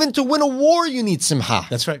 even to win a war, you need simcha.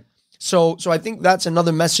 That's right. So I think that's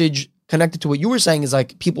another message connected to what you were saying, is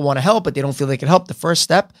like, people want to help, but they don't feel they can help. The first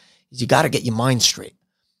step is you got to get your mind straight.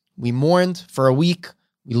 We mourned for a week.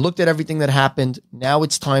 We looked at everything that happened. Now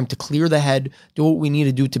it's time to clear the head, do what we need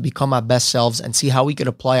to do to become our best selves, and see how we could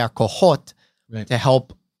apply our kohot to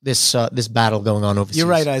help this battle going on overseas. You're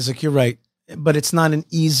right, Isaac. You're right. But it's not an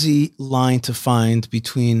easy line to find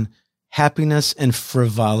between happiness and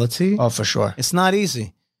frivolity. Oh, for sure. It's not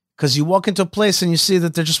easy, because you walk into a place and you see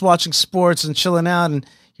that they're just watching sports and chilling out, and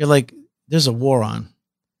you're like, there's a war on.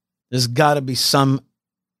 There's got to be some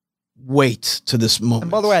weight to this moment.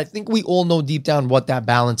 And by the way, I think we all know deep down what that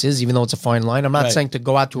balance is, even though it's a fine line. I'm not saying to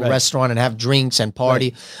go out to a restaurant and have drinks and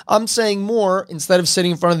party. I'm saying more, instead of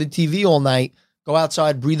sitting in front of the TV all night, go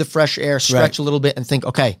outside, breathe the fresh air, stretch a little bit, and think,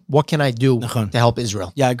 okay, what can I do to help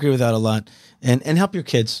Israel? Yeah, I agree with that a lot. And help your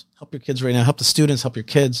kids. Help your kids right now. Help the students. Help your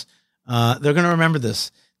kids. They're going to remember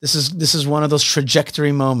this. This is one of those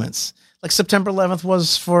trajectory moments. Like September 11th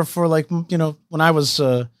was for like, when I was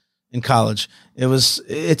in college.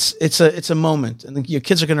 It's a moment, and your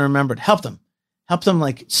kids are going to remember it. Help them. Help them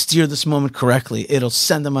like steer this moment correctly. It'll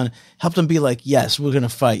send them on. Help them be like, yes, we're going to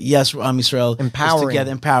fight. Yes, Am Yisrael is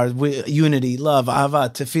together, empowered. Unity, love, ahava,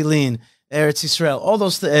 tefillin, Eretz Yisrael, all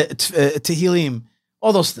those tehillim,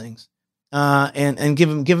 all those things, and give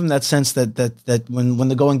them that sense that when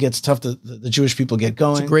the going gets tough, the Jewish people get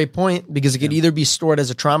going. It's a great point, because it could either be stored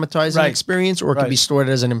as a traumatizing experience, or it could be stored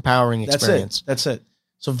as an empowering experience. That's it.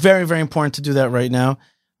 So very, very important to do that right now.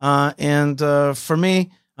 And for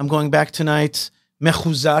me, I'm going back tonight,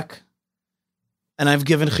 mechuzak, and I've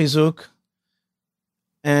given chizuk,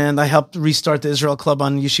 and I helped restart the Israel Club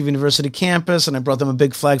on Yeshiva University campus, and I brought them a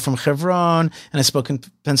big flag from Hebron, and I spoke in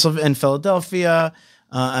Pennsylvania and Philadelphia,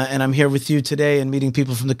 and I'm here with you today and meeting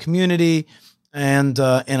people from the community, and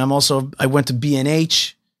I went to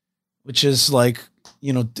B&H, which is like,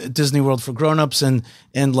 Disney World for grown-ups, and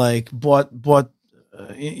like bought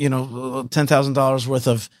 $10,000 worth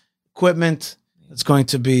of equipment. It's going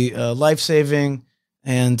to be life-saving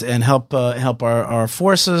and help our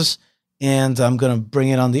forces. And I'm going to bring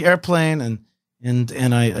it on the airplane, and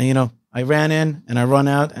I I ran in and I run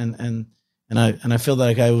out, and I feel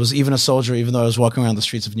like I was even a soldier, even though I was walking around the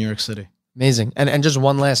streets of New York City. Amazing. And just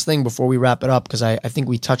one last thing before we wrap it up, because I think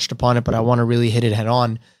we touched upon it, but I want to really hit it head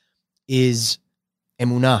on, is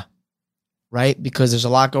emunah, right? Because there's a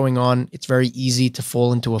lot going on. It's very easy to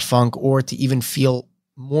fall into a funk or to even feel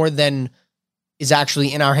more than is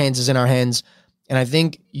actually in our hands is in our hands. And I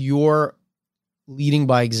think you're leading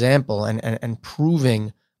by example and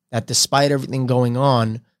proving that despite everything going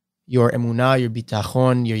on, your emunah, your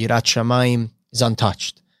bitachon, your yirat shamayim is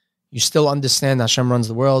untouched. You still understand Hashem runs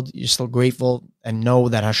the world. You're still grateful and know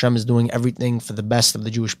that Hashem is doing everything for the best of the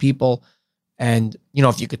Jewish people. And,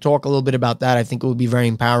 if you could talk a little bit about that, I think it would be very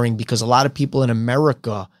empowering, because a lot of people in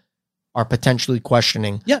America are potentially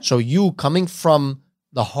questioning. Yeah. So you coming from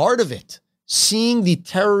the heart of it, seeing the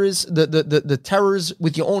terrors, the terrors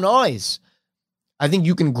with your own eyes, I think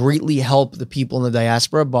you can greatly help the people in the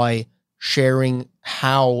diaspora by sharing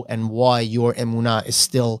how and why your emunah is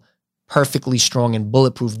still perfectly strong and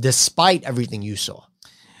bulletproof despite everything you saw.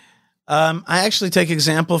 I actually take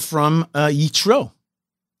example from Yitro,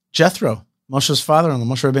 Jethro, Moshe's father-in-law,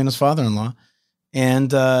 Moshe Rabbeinu's father-in-law.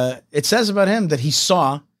 And it says about him that he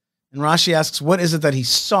saw, and Rashi asks, what is it that he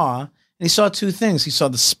saw? And he saw two things. He saw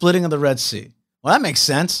the splitting of the Red Sea. Well, that makes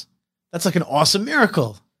sense. That's like an awesome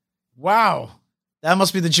miracle. Wow. That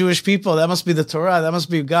must be the Jewish people. That must be the Torah. That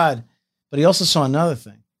must be God. But he also saw another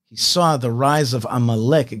thing. He saw the rise of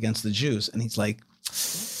Amalek against the Jews. And he's like,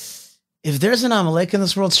 if there's an Amalek in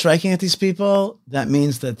this world striking at these people, that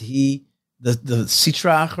means that the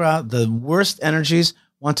Sitra Achra, the worst energies,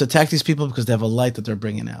 want to attack these people because they have a light that they're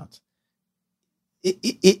bringing out.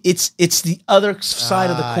 It's the other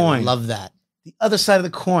side of the coin. I love that. The other side of the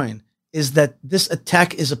coin is that this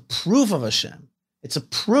attack is a proof of Hashem. It's a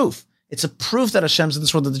proof. It's a proof that Hashem's in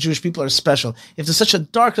this world, that the Jewish people are special. If there's such a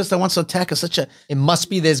darkness that wants to attack us, it must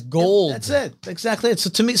be this gold. That's it. Exactly it. So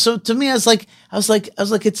to me, I was like,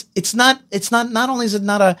 it's not only is it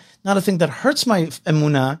not a thing that hurts my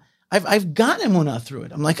emunah, I've got emunah through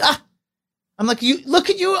it. I'm like, you look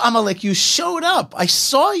at you, Amalek, you showed up. I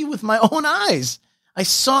saw you with my own eyes. I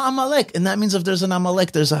saw Amalek. And that means if there's an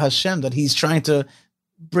Amalek, there's a Hashem that he's trying to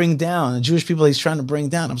bring down. The Jewish people he's trying to bring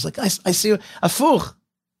down. I was like, I see you. Afuch.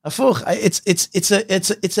 It's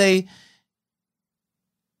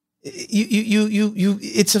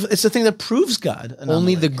a thing that proves God.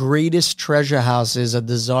 Only the greatest treasure houses are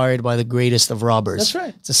desired by the greatest of robbers. That's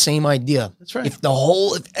right. It's the same idea. That's right. If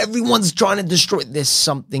everyone's trying to destroy, there's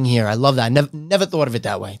something here. I love that. I never thought of it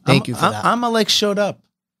that way. Thank you for that. Amalek showed up,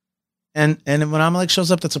 and when Amalek shows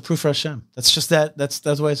up, that's a proof for Hashem. That's just that. That's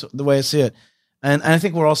the way I see it, and I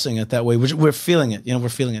think we're all seeing it that way. We're feeling it. We're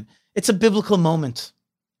feeling it. It's a biblical moment.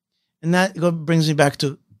 And that brings me back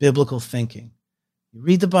to biblical thinking. You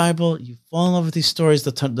read the Bible, you fall in love with these stories,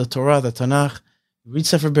 the Torah, the Tanakh. You read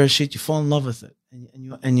Sefer Bereshit, you fall in love with it,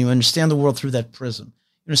 and you understand the world through that prism.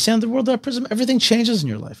 You understand the world through that prism. Everything changes in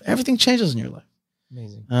your life. Everything changes in your life.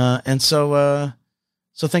 Amazing. And so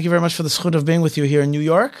thank you very much for the schut of being with you here in New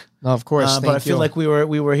York. No, of course. But I feel like we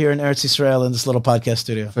were here in Eretz Yisrael in this little podcast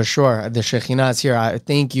studio. For sure, the Shekhinah is here. I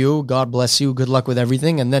thank you. God bless you. Good luck with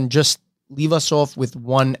everything, and then just leave us off with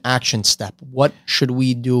one action step. What should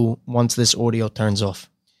we do once this audio turns off?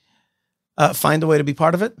 Find a way to be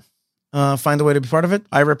part of it. I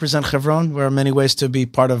represent Hebron. There are many ways to be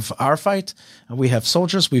part of our fight. We have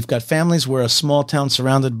soldiers. We've got families. We're a small town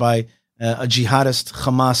surrounded by a jihadist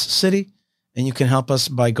Hamas city. And you can help us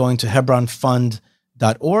by going to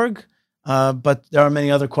hebronfund.org. But there are many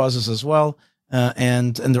other causes as well.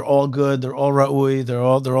 And they're all good. They're all ra'ui. They're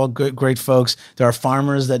all good, great folks. There are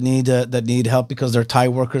farmers that need help because their Thai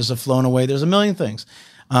workers have flown away. There's a million things.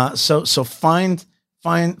 So find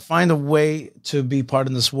a way to be part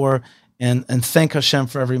in this war, and thank Hashem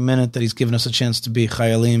for every minute that He's given us a chance to be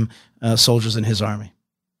chayalim, soldiers in His army.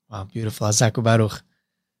 Wow, beautiful. Hazaku Baruch.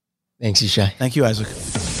 Thanks, Yishai. Thank you, Isaac.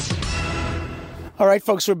 All right,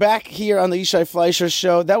 folks, we're back here on the Yishai Fleisher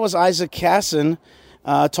Show. That was Isaac Kasson.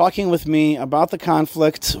 Talking with me about the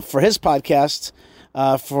conflict for his podcast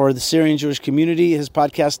for the Syrian Jewish community. His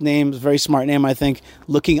podcast name is a very smart name, I think,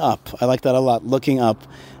 Looking Up. I like that a lot, Looking Up.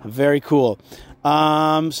 Very cool.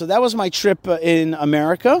 So that was my trip in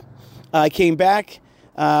America. I came back.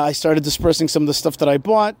 I started dispersing some of the stuff that I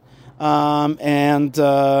bought and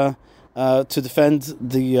to defend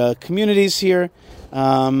the communities here.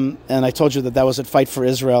 And I told you that was at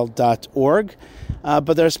fightforisrael.org.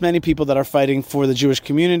 But there's many people that are fighting for the Jewish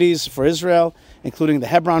communities, for Israel, including the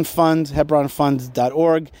Hebron Fund.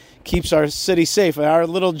 Hebronfund.org keeps our city safe. Our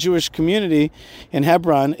little Jewish community in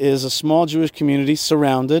Hebron is a small Jewish community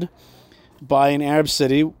surrounded by an Arab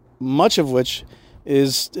city, much of which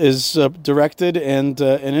is directed and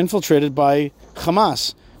infiltrated by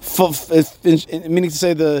Hamas, meaning to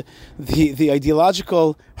say the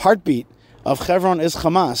ideological heartbeat of Hebron is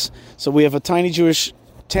Hamas. So we have a tiny Jewish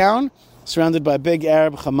town surrounded by a big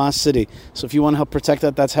Arab Hamas city. So if you want to help protect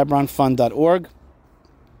that, that's HebronFund.org.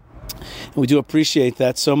 And we do appreciate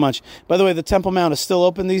that so much. By the way, the Temple Mount is still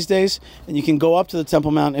open these days, and you can go up to the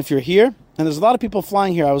Temple Mount if you're here. And there's a lot of people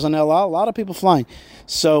flying here. I was on El Al, a lot of people flying.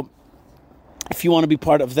 So if you want to be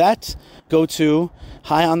part of that, go to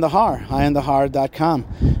High on the Har,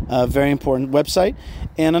 highonthehar.com. Very important website.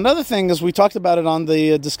 And another thing, as we talked about it on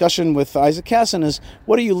the discussion with Isaac Kasson, is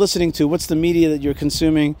what are you listening to? What's the media that you're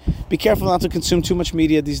consuming? Be careful not to consume too much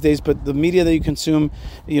media these days, but the media that you consume,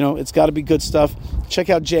 it's got to be good stuff. Check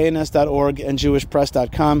out jns.org and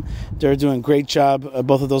jewishpress.com. They're doing a great job,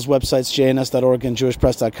 both of those websites, jns.org and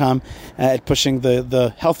jewishpress.com, at pushing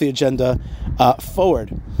the healthy agenda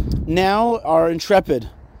forward. Now, our intrepid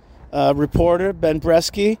reporter, Ben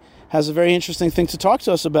Bresky, has a very interesting thing to talk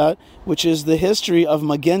to us about, which is the history of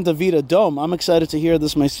Magen David Adom. I'm excited to hear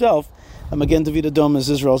this myself. Magen David Adom is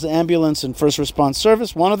Israel's ambulance and first response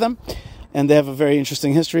service, one of them, and they have a very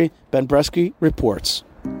interesting history. Ben Bresky reports.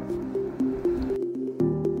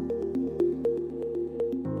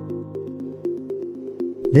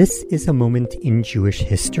 This is a moment in Jewish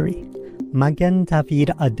history. Magen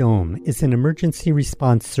David Adom is an emergency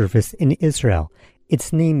response service in Israel.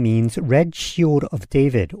 Its name means Red Shield of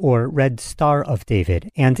David or Red Star of David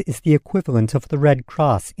and is the equivalent of the Red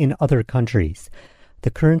Cross in other countries. The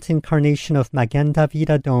current incarnation of Magen David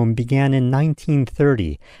Adom began in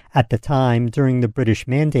 1930. At the time, during the British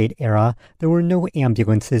Mandate era, there were no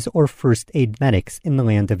ambulances or first aid medics in the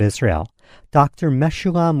land of Israel. Dr.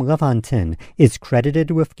 Meshulam Levantin is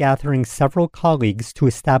credited with gathering several colleagues to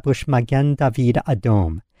establish Magen David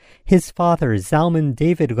Adom. His father, Zalman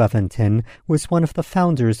David Levantin, was one of the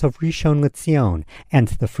founders of Rishon LeZion and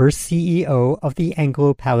the first CEO of the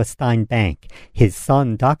Anglo-Palestine Bank. His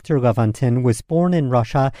son, Dr. Levantin, was born in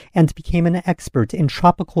Russia and became an expert in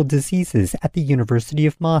tropical diseases at the University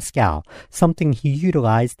of Moscow, something he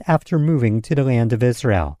utilized after moving to the land of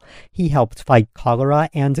Israel. He helped fight cholera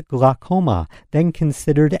and glaucoma, then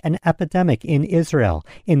considered an epidemic in Israel,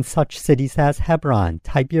 in such cities as Hebron,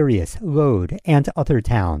 Tiberias, Lod, and other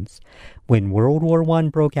towns. When World War I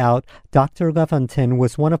broke out, Dr. Levantin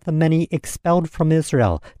was one of the many expelled from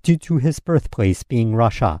Israel due to his birthplace being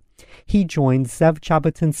Russia. He joined Zev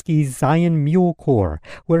Jabotinsky's Zion Mule Corps,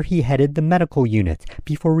 where he headed the medical unit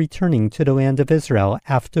before returning to the land of Israel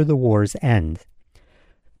after the war's end.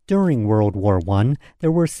 During World War I,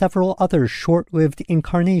 there were several other short-lived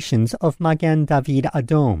incarnations of Magen David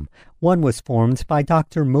Adom. One was formed by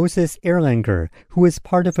Dr. Moses Erlanger, who was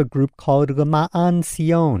part of a group called Lema'an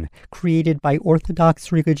Sion, created by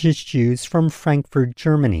Orthodox religious Jews from Frankfurt,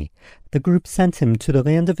 Germany. The group sent him to the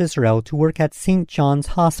land of Israel to work at St. John's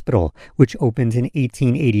Hospital, which opened in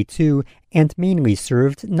 1882 and mainly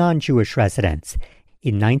served non-Jewish residents.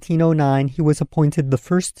 In 1909, he was appointed the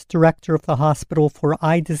first director of the Hospital for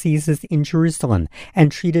Eye Diseases in Jerusalem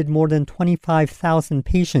and treated more than 25,000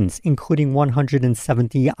 patients, including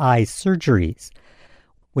 170 eye surgeries.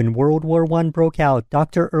 When World War I broke out,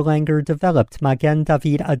 Dr. Erlanger developed Magen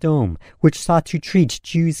David Adom, which sought to treat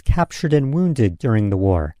Jews captured and wounded during the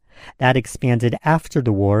war. That expanded after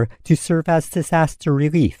the war to serve as disaster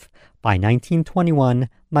relief. By 1921,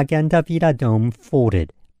 Magen David Adom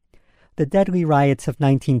folded. The deadly riots of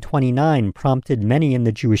 1929 prompted many in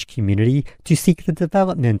the Jewish community to seek the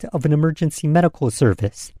development of an emergency medical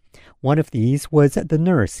service. One of these was the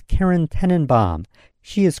nurse Karen Tenenbaum.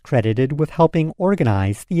 She is credited with helping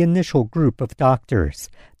organize the initial group of doctors.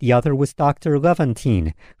 The other was Dr.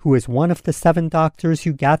 Levantin, who was one of the 7 doctors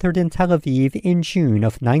who gathered in Tel Aviv in June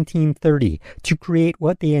of 1930 to create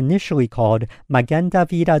what they initially called Magen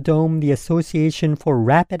David Adom, the Association for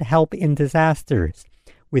Rapid Help in Disasters.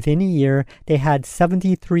 Within a year, they had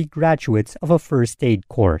 73 graduates of a first aid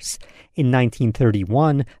course. In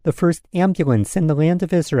 1931, the first ambulance in the land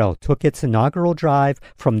of Israel took its inaugural drive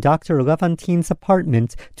from Dr. Levantin's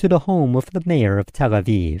apartment to the home of the mayor of Tel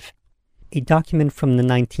Aviv. A document from the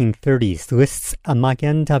 1930s lists a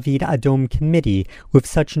Magen David Adom committee with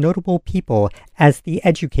such notable people as the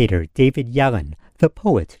educator David Yellen, the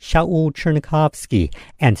poet Shaul Chernyakhovsky,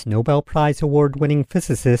 and Nobel Prize award-winning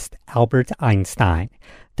physicist Albert Einstein.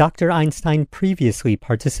 Dr. Einstein previously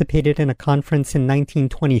participated in a conference in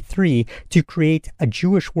 1923 to create a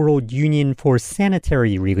Jewish World Union for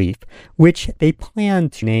Sanitary Relief, which they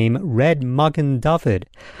planned to name Red Magen David.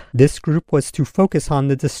 This group was to focus on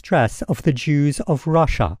the distress of the Jews of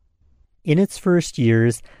Russia. In its first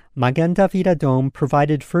years, Magen David Adom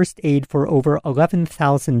provided first aid for over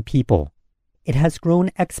 11,000 people. It has grown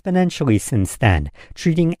exponentially since then,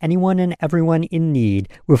 treating anyone and everyone in need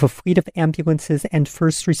with a fleet of ambulances and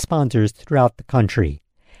first responders throughout the country.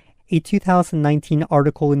 A 2019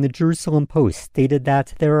 article in the Jerusalem Post stated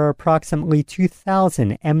that there are approximately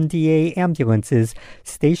 2,000 MDA ambulances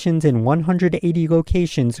stationed in 180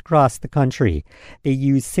 locations across the country. They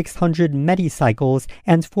use 600 Medicycles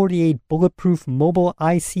and 48 bulletproof mobile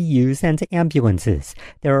ICUs and ambulances.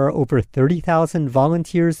 There are over 30,000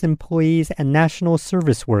 volunteers, employees, and national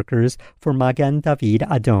service workers for Magen David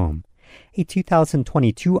Adom. A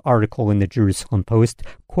 2022 article in the Jerusalem Post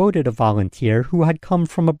quoted a volunteer who had come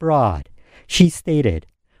from abroad. She stated,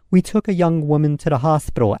 "We took a young woman to the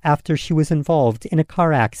hospital after she was involved in a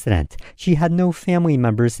car accident. She had no family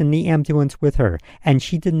members in the ambulance with her, and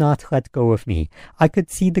she did not let go of me. I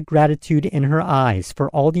could see the gratitude in her eyes for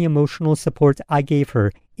all the emotional support I gave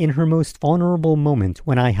her in her most vulnerable moment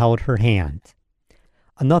when I held her hand."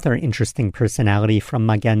 Another interesting personality from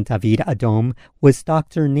Magen David Adom was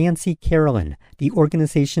Dr. Nancy Carolyn, the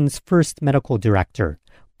organization's first medical director.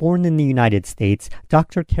 Born in the United States,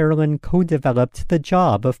 Dr. Carolyn co-developed the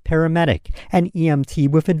job of paramedic, an EMT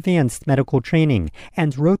with advanced medical training,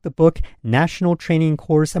 and wrote the book National Training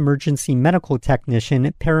Course Emergency Medical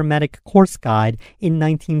Technician Paramedic Course Guide in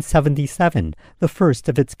 1977, the first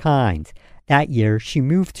of its kind. That year, she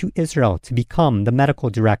moved to Israel to become the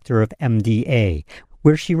medical director of MDA,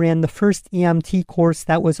 where she ran the first EMT course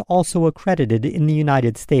that was also accredited in the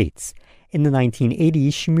United States. In the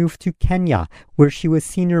 1980s, she moved to Kenya, where she was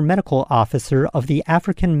senior medical officer of the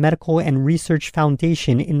African Medical and Research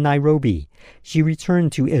Foundation in Nairobi. She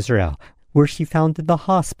returned to Israel, where she founded the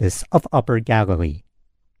Hospice of Upper Galilee.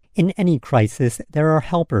 In any crisis, there are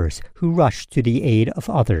helpers who rush to the aid of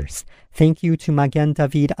others. Thank you to Magen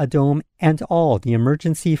David Adom and all the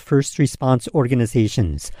emergency first response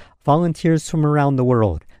organizations, volunteers from around the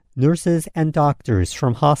world, nurses and doctors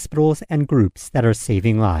from hospitals and groups that are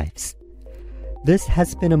saving lives. This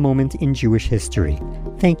has been a moment in Jewish history.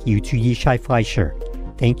 Thank you to Yishai Fleischer.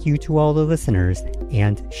 Thank you to all the listeners,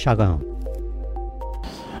 and Shalom.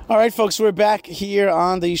 All right, folks, we're back here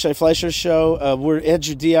on the Yishai Fleischer Show. We're at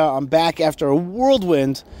Judea. I'm back after a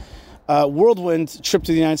whirlwind trip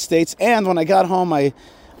to the United States. And when I got home, I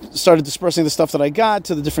started dispersing the stuff that I got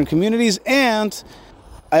to the different communities. And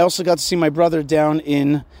I also got to see my brother down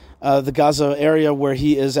in the Gaza area, where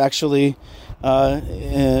he is actually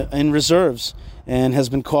in reserves and has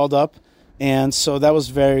been called up. And so that was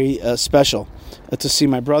very special to see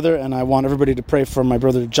my brother. And I want everybody to pray for my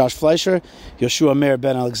brother Josh Fleischer, Yoshua Meir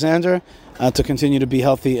Ben Alexander, to continue to be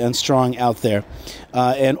healthy and strong out there.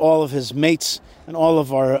 And all of his mates and all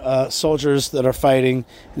of our soldiers that are fighting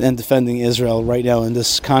and defending Israel right now in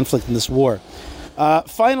this conflict, in this war.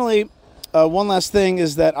 Finally, one last thing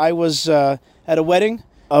is that I was at a wedding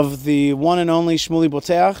of the one and only Shmuley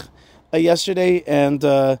Boteach yesterday, and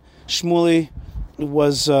Shmuley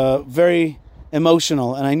was very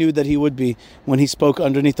emotional, and I knew that he would be when he spoke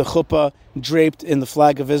underneath the chuppah, draped in the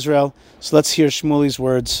flag of Israel. So let's hear Shmuley's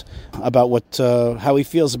words about how he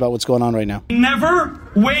feels about what's going on right now. He never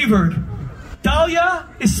wavered. Dalia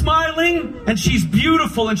is smiling, and she's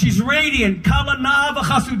beautiful, and she's radiant. Kala na'ava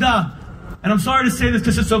chasuda. And I'm sorry to say this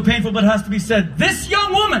because it's so painful, but it has to be said. This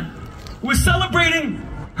young woman was celebrating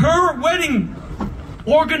her wedding,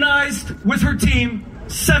 organized with her team,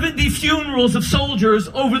 70 funerals of soldiers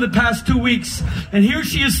over the past 2 weeks. And here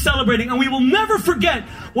she is celebrating. And we will never forget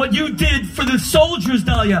what you did for the soldiers,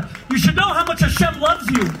 Dalia. You should know how much Hashem loves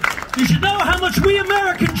you. You should know how much we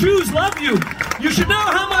American Jews love you. You should know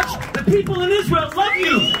how much the people in Israel love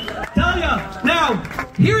you. Dalia, now,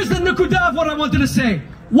 here's the nukudah of what I wanted to say.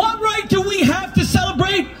 What right do we have to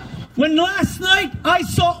celebrate when last night I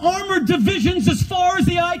saw armored divisions as far as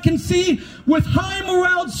the eye can see with high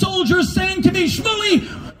morale soldiers saying to me, Shmuley,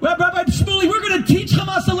 Rabbi Shmuley, we're going to teach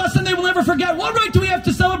Hamas a lesson they will never forget. What right do we have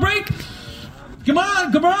to celebrate?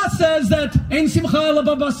 Gemara says that Ein simcha ela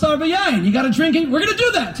b'basar v'yayin. You got to drink it. We're going to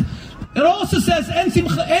do that. It also says Ein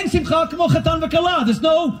simcha k'mo chatan v'kala. There's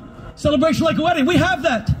no celebration like a wedding. We have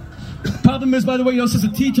that. Problem is, by the way, Yosef's a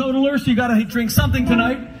teetotaler, so you got to drink something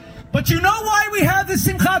tonight. But you know why we have this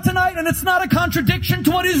simcha tonight, and it's not a contradiction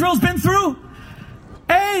to what Israel's been through?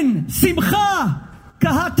 Ein simcha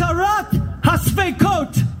kahatarat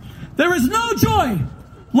hasfekot. There is no joy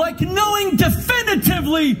like knowing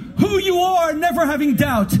definitively who you are, never having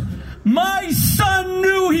doubt. My son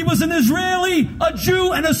knew he was an Israeli, a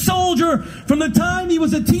Jew, and a soldier. From the time he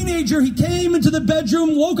was a teenager, he came into the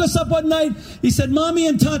bedroom, woke us up one night. He said, Mommy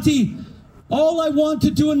and Tati, all I want to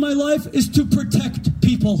do in my life is to protect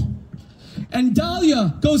people. And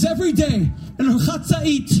Dahlia goes every day in her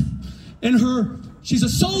chatzait, she's a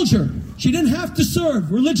soldier. She didn't have to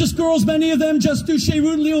serve. Religious girls, many of them just do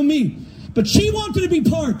Sheirut Leumi. But she wanted to be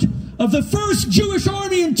part of the first Jewish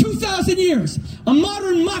army in 2,000 years, a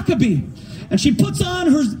modern Maccabee. And she puts on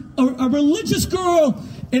a religious girl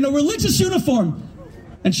in a religious uniform.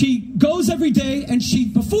 And she goes every day, and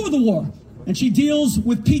before the war, and she deals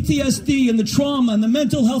with PTSD and the trauma and the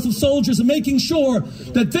mental health of soldiers and making sure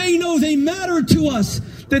that they know they matter to us,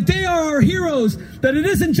 that they are our heroes, that it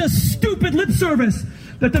isn't just stupid lip service,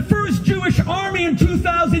 that the first Jewish army in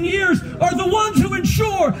 2,000 years are the ones who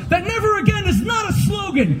ensure that never again is not a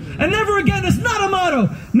slogan, and never again is not a motto,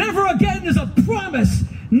 never again is a promise,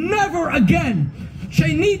 never again.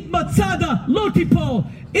 Shenit Matzada Lotipol.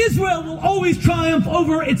 Israel will always triumph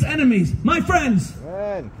over its enemies. My friends,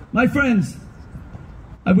 I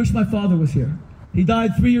wish my father was here. He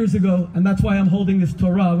died 3 years ago, and that's why I'm holding this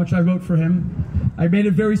Torah, which I wrote for him. I made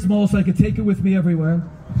it very small so I could take it with me everywhere.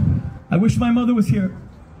 I wish my mother was here.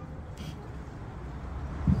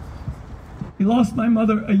 We lost my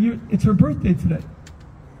mother a year. It's her birthday today.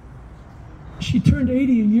 She turned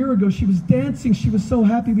 80 a year ago. She was dancing. She was so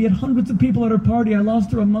happy. We had hundreds of people at her party. I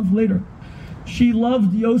lost her a month later. She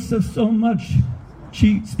loved Yosef so much.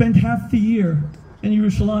 She spent half the year in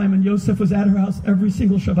Yerushalayim, and Yosef was at her house every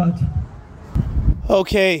single Shabbat.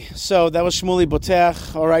 Okay, so that was Shmuley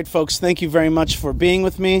Boteach. All right, folks, thank you very much for being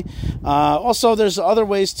with me. Also, there's other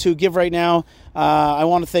ways to give right now. I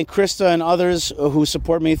want to thank Krista and others who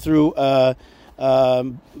support me through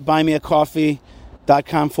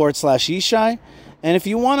buymeacoffee.com/Yishai. And if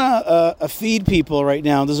you want to feed people right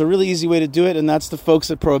now, there's a really easy way to do it, and that's the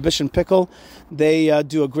folks at Prohibition Pickle. They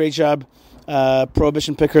do a great job.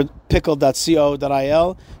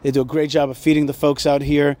 prohibitionpickle.co.il. They do a great job of feeding the folks out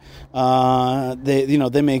here.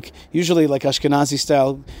 They make usually like Ashkenazi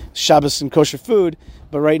style Shabbos and kosher food,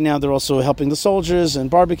 but right now they're also helping the soldiers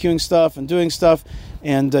and barbecuing stuff and doing stuff.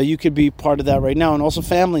 And you could be part of that right now. And also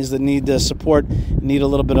families that need support, need a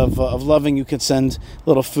little bit of loving. You could send a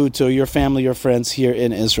little food to your family, your friends here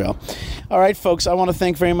in Israel. All right, folks, I want to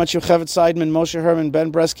thank very much Yocheved Seidman, Moshe Herman,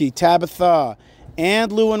 Ben Bresky, Tabitha,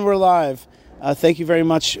 and Lou when we're live. Thank you very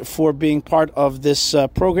much for being part of this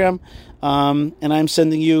program. And I'm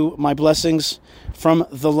sending you my blessings from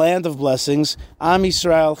the land of blessings. Am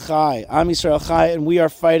Yisrael Chai. Am Yisrael Chai, and we are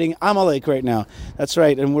fighting Amalek right now. That's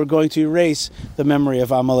right, and we're going to erase the memory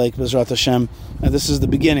of Amalek, B'ezrat Hashem. And this is the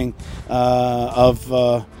beginning of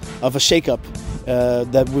a shakeup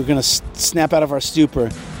that we're going to snap out of our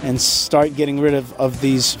stupor and start getting rid of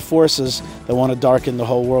these forces that want to darken the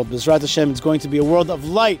whole world. B'ezrat Hashem, it's going to be a world of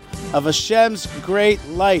light, of Hashem's great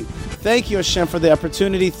light. Thank you, Hashem, for the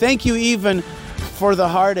opportunity. Thank you even for the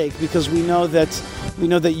heartache, because we know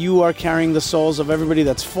that you are carrying the souls of everybody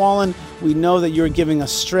that's fallen. We know that you're giving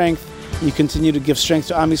us strength. You continue to give strength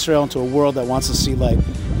to Am Yisrael and to a world that wants to see light.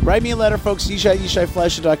 Write me a letter, folks,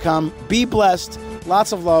 yishai@yishaifleischer.com. Be blessed.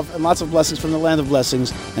 Lots of love and lots of blessings from the land of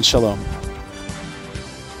blessings. And shalom.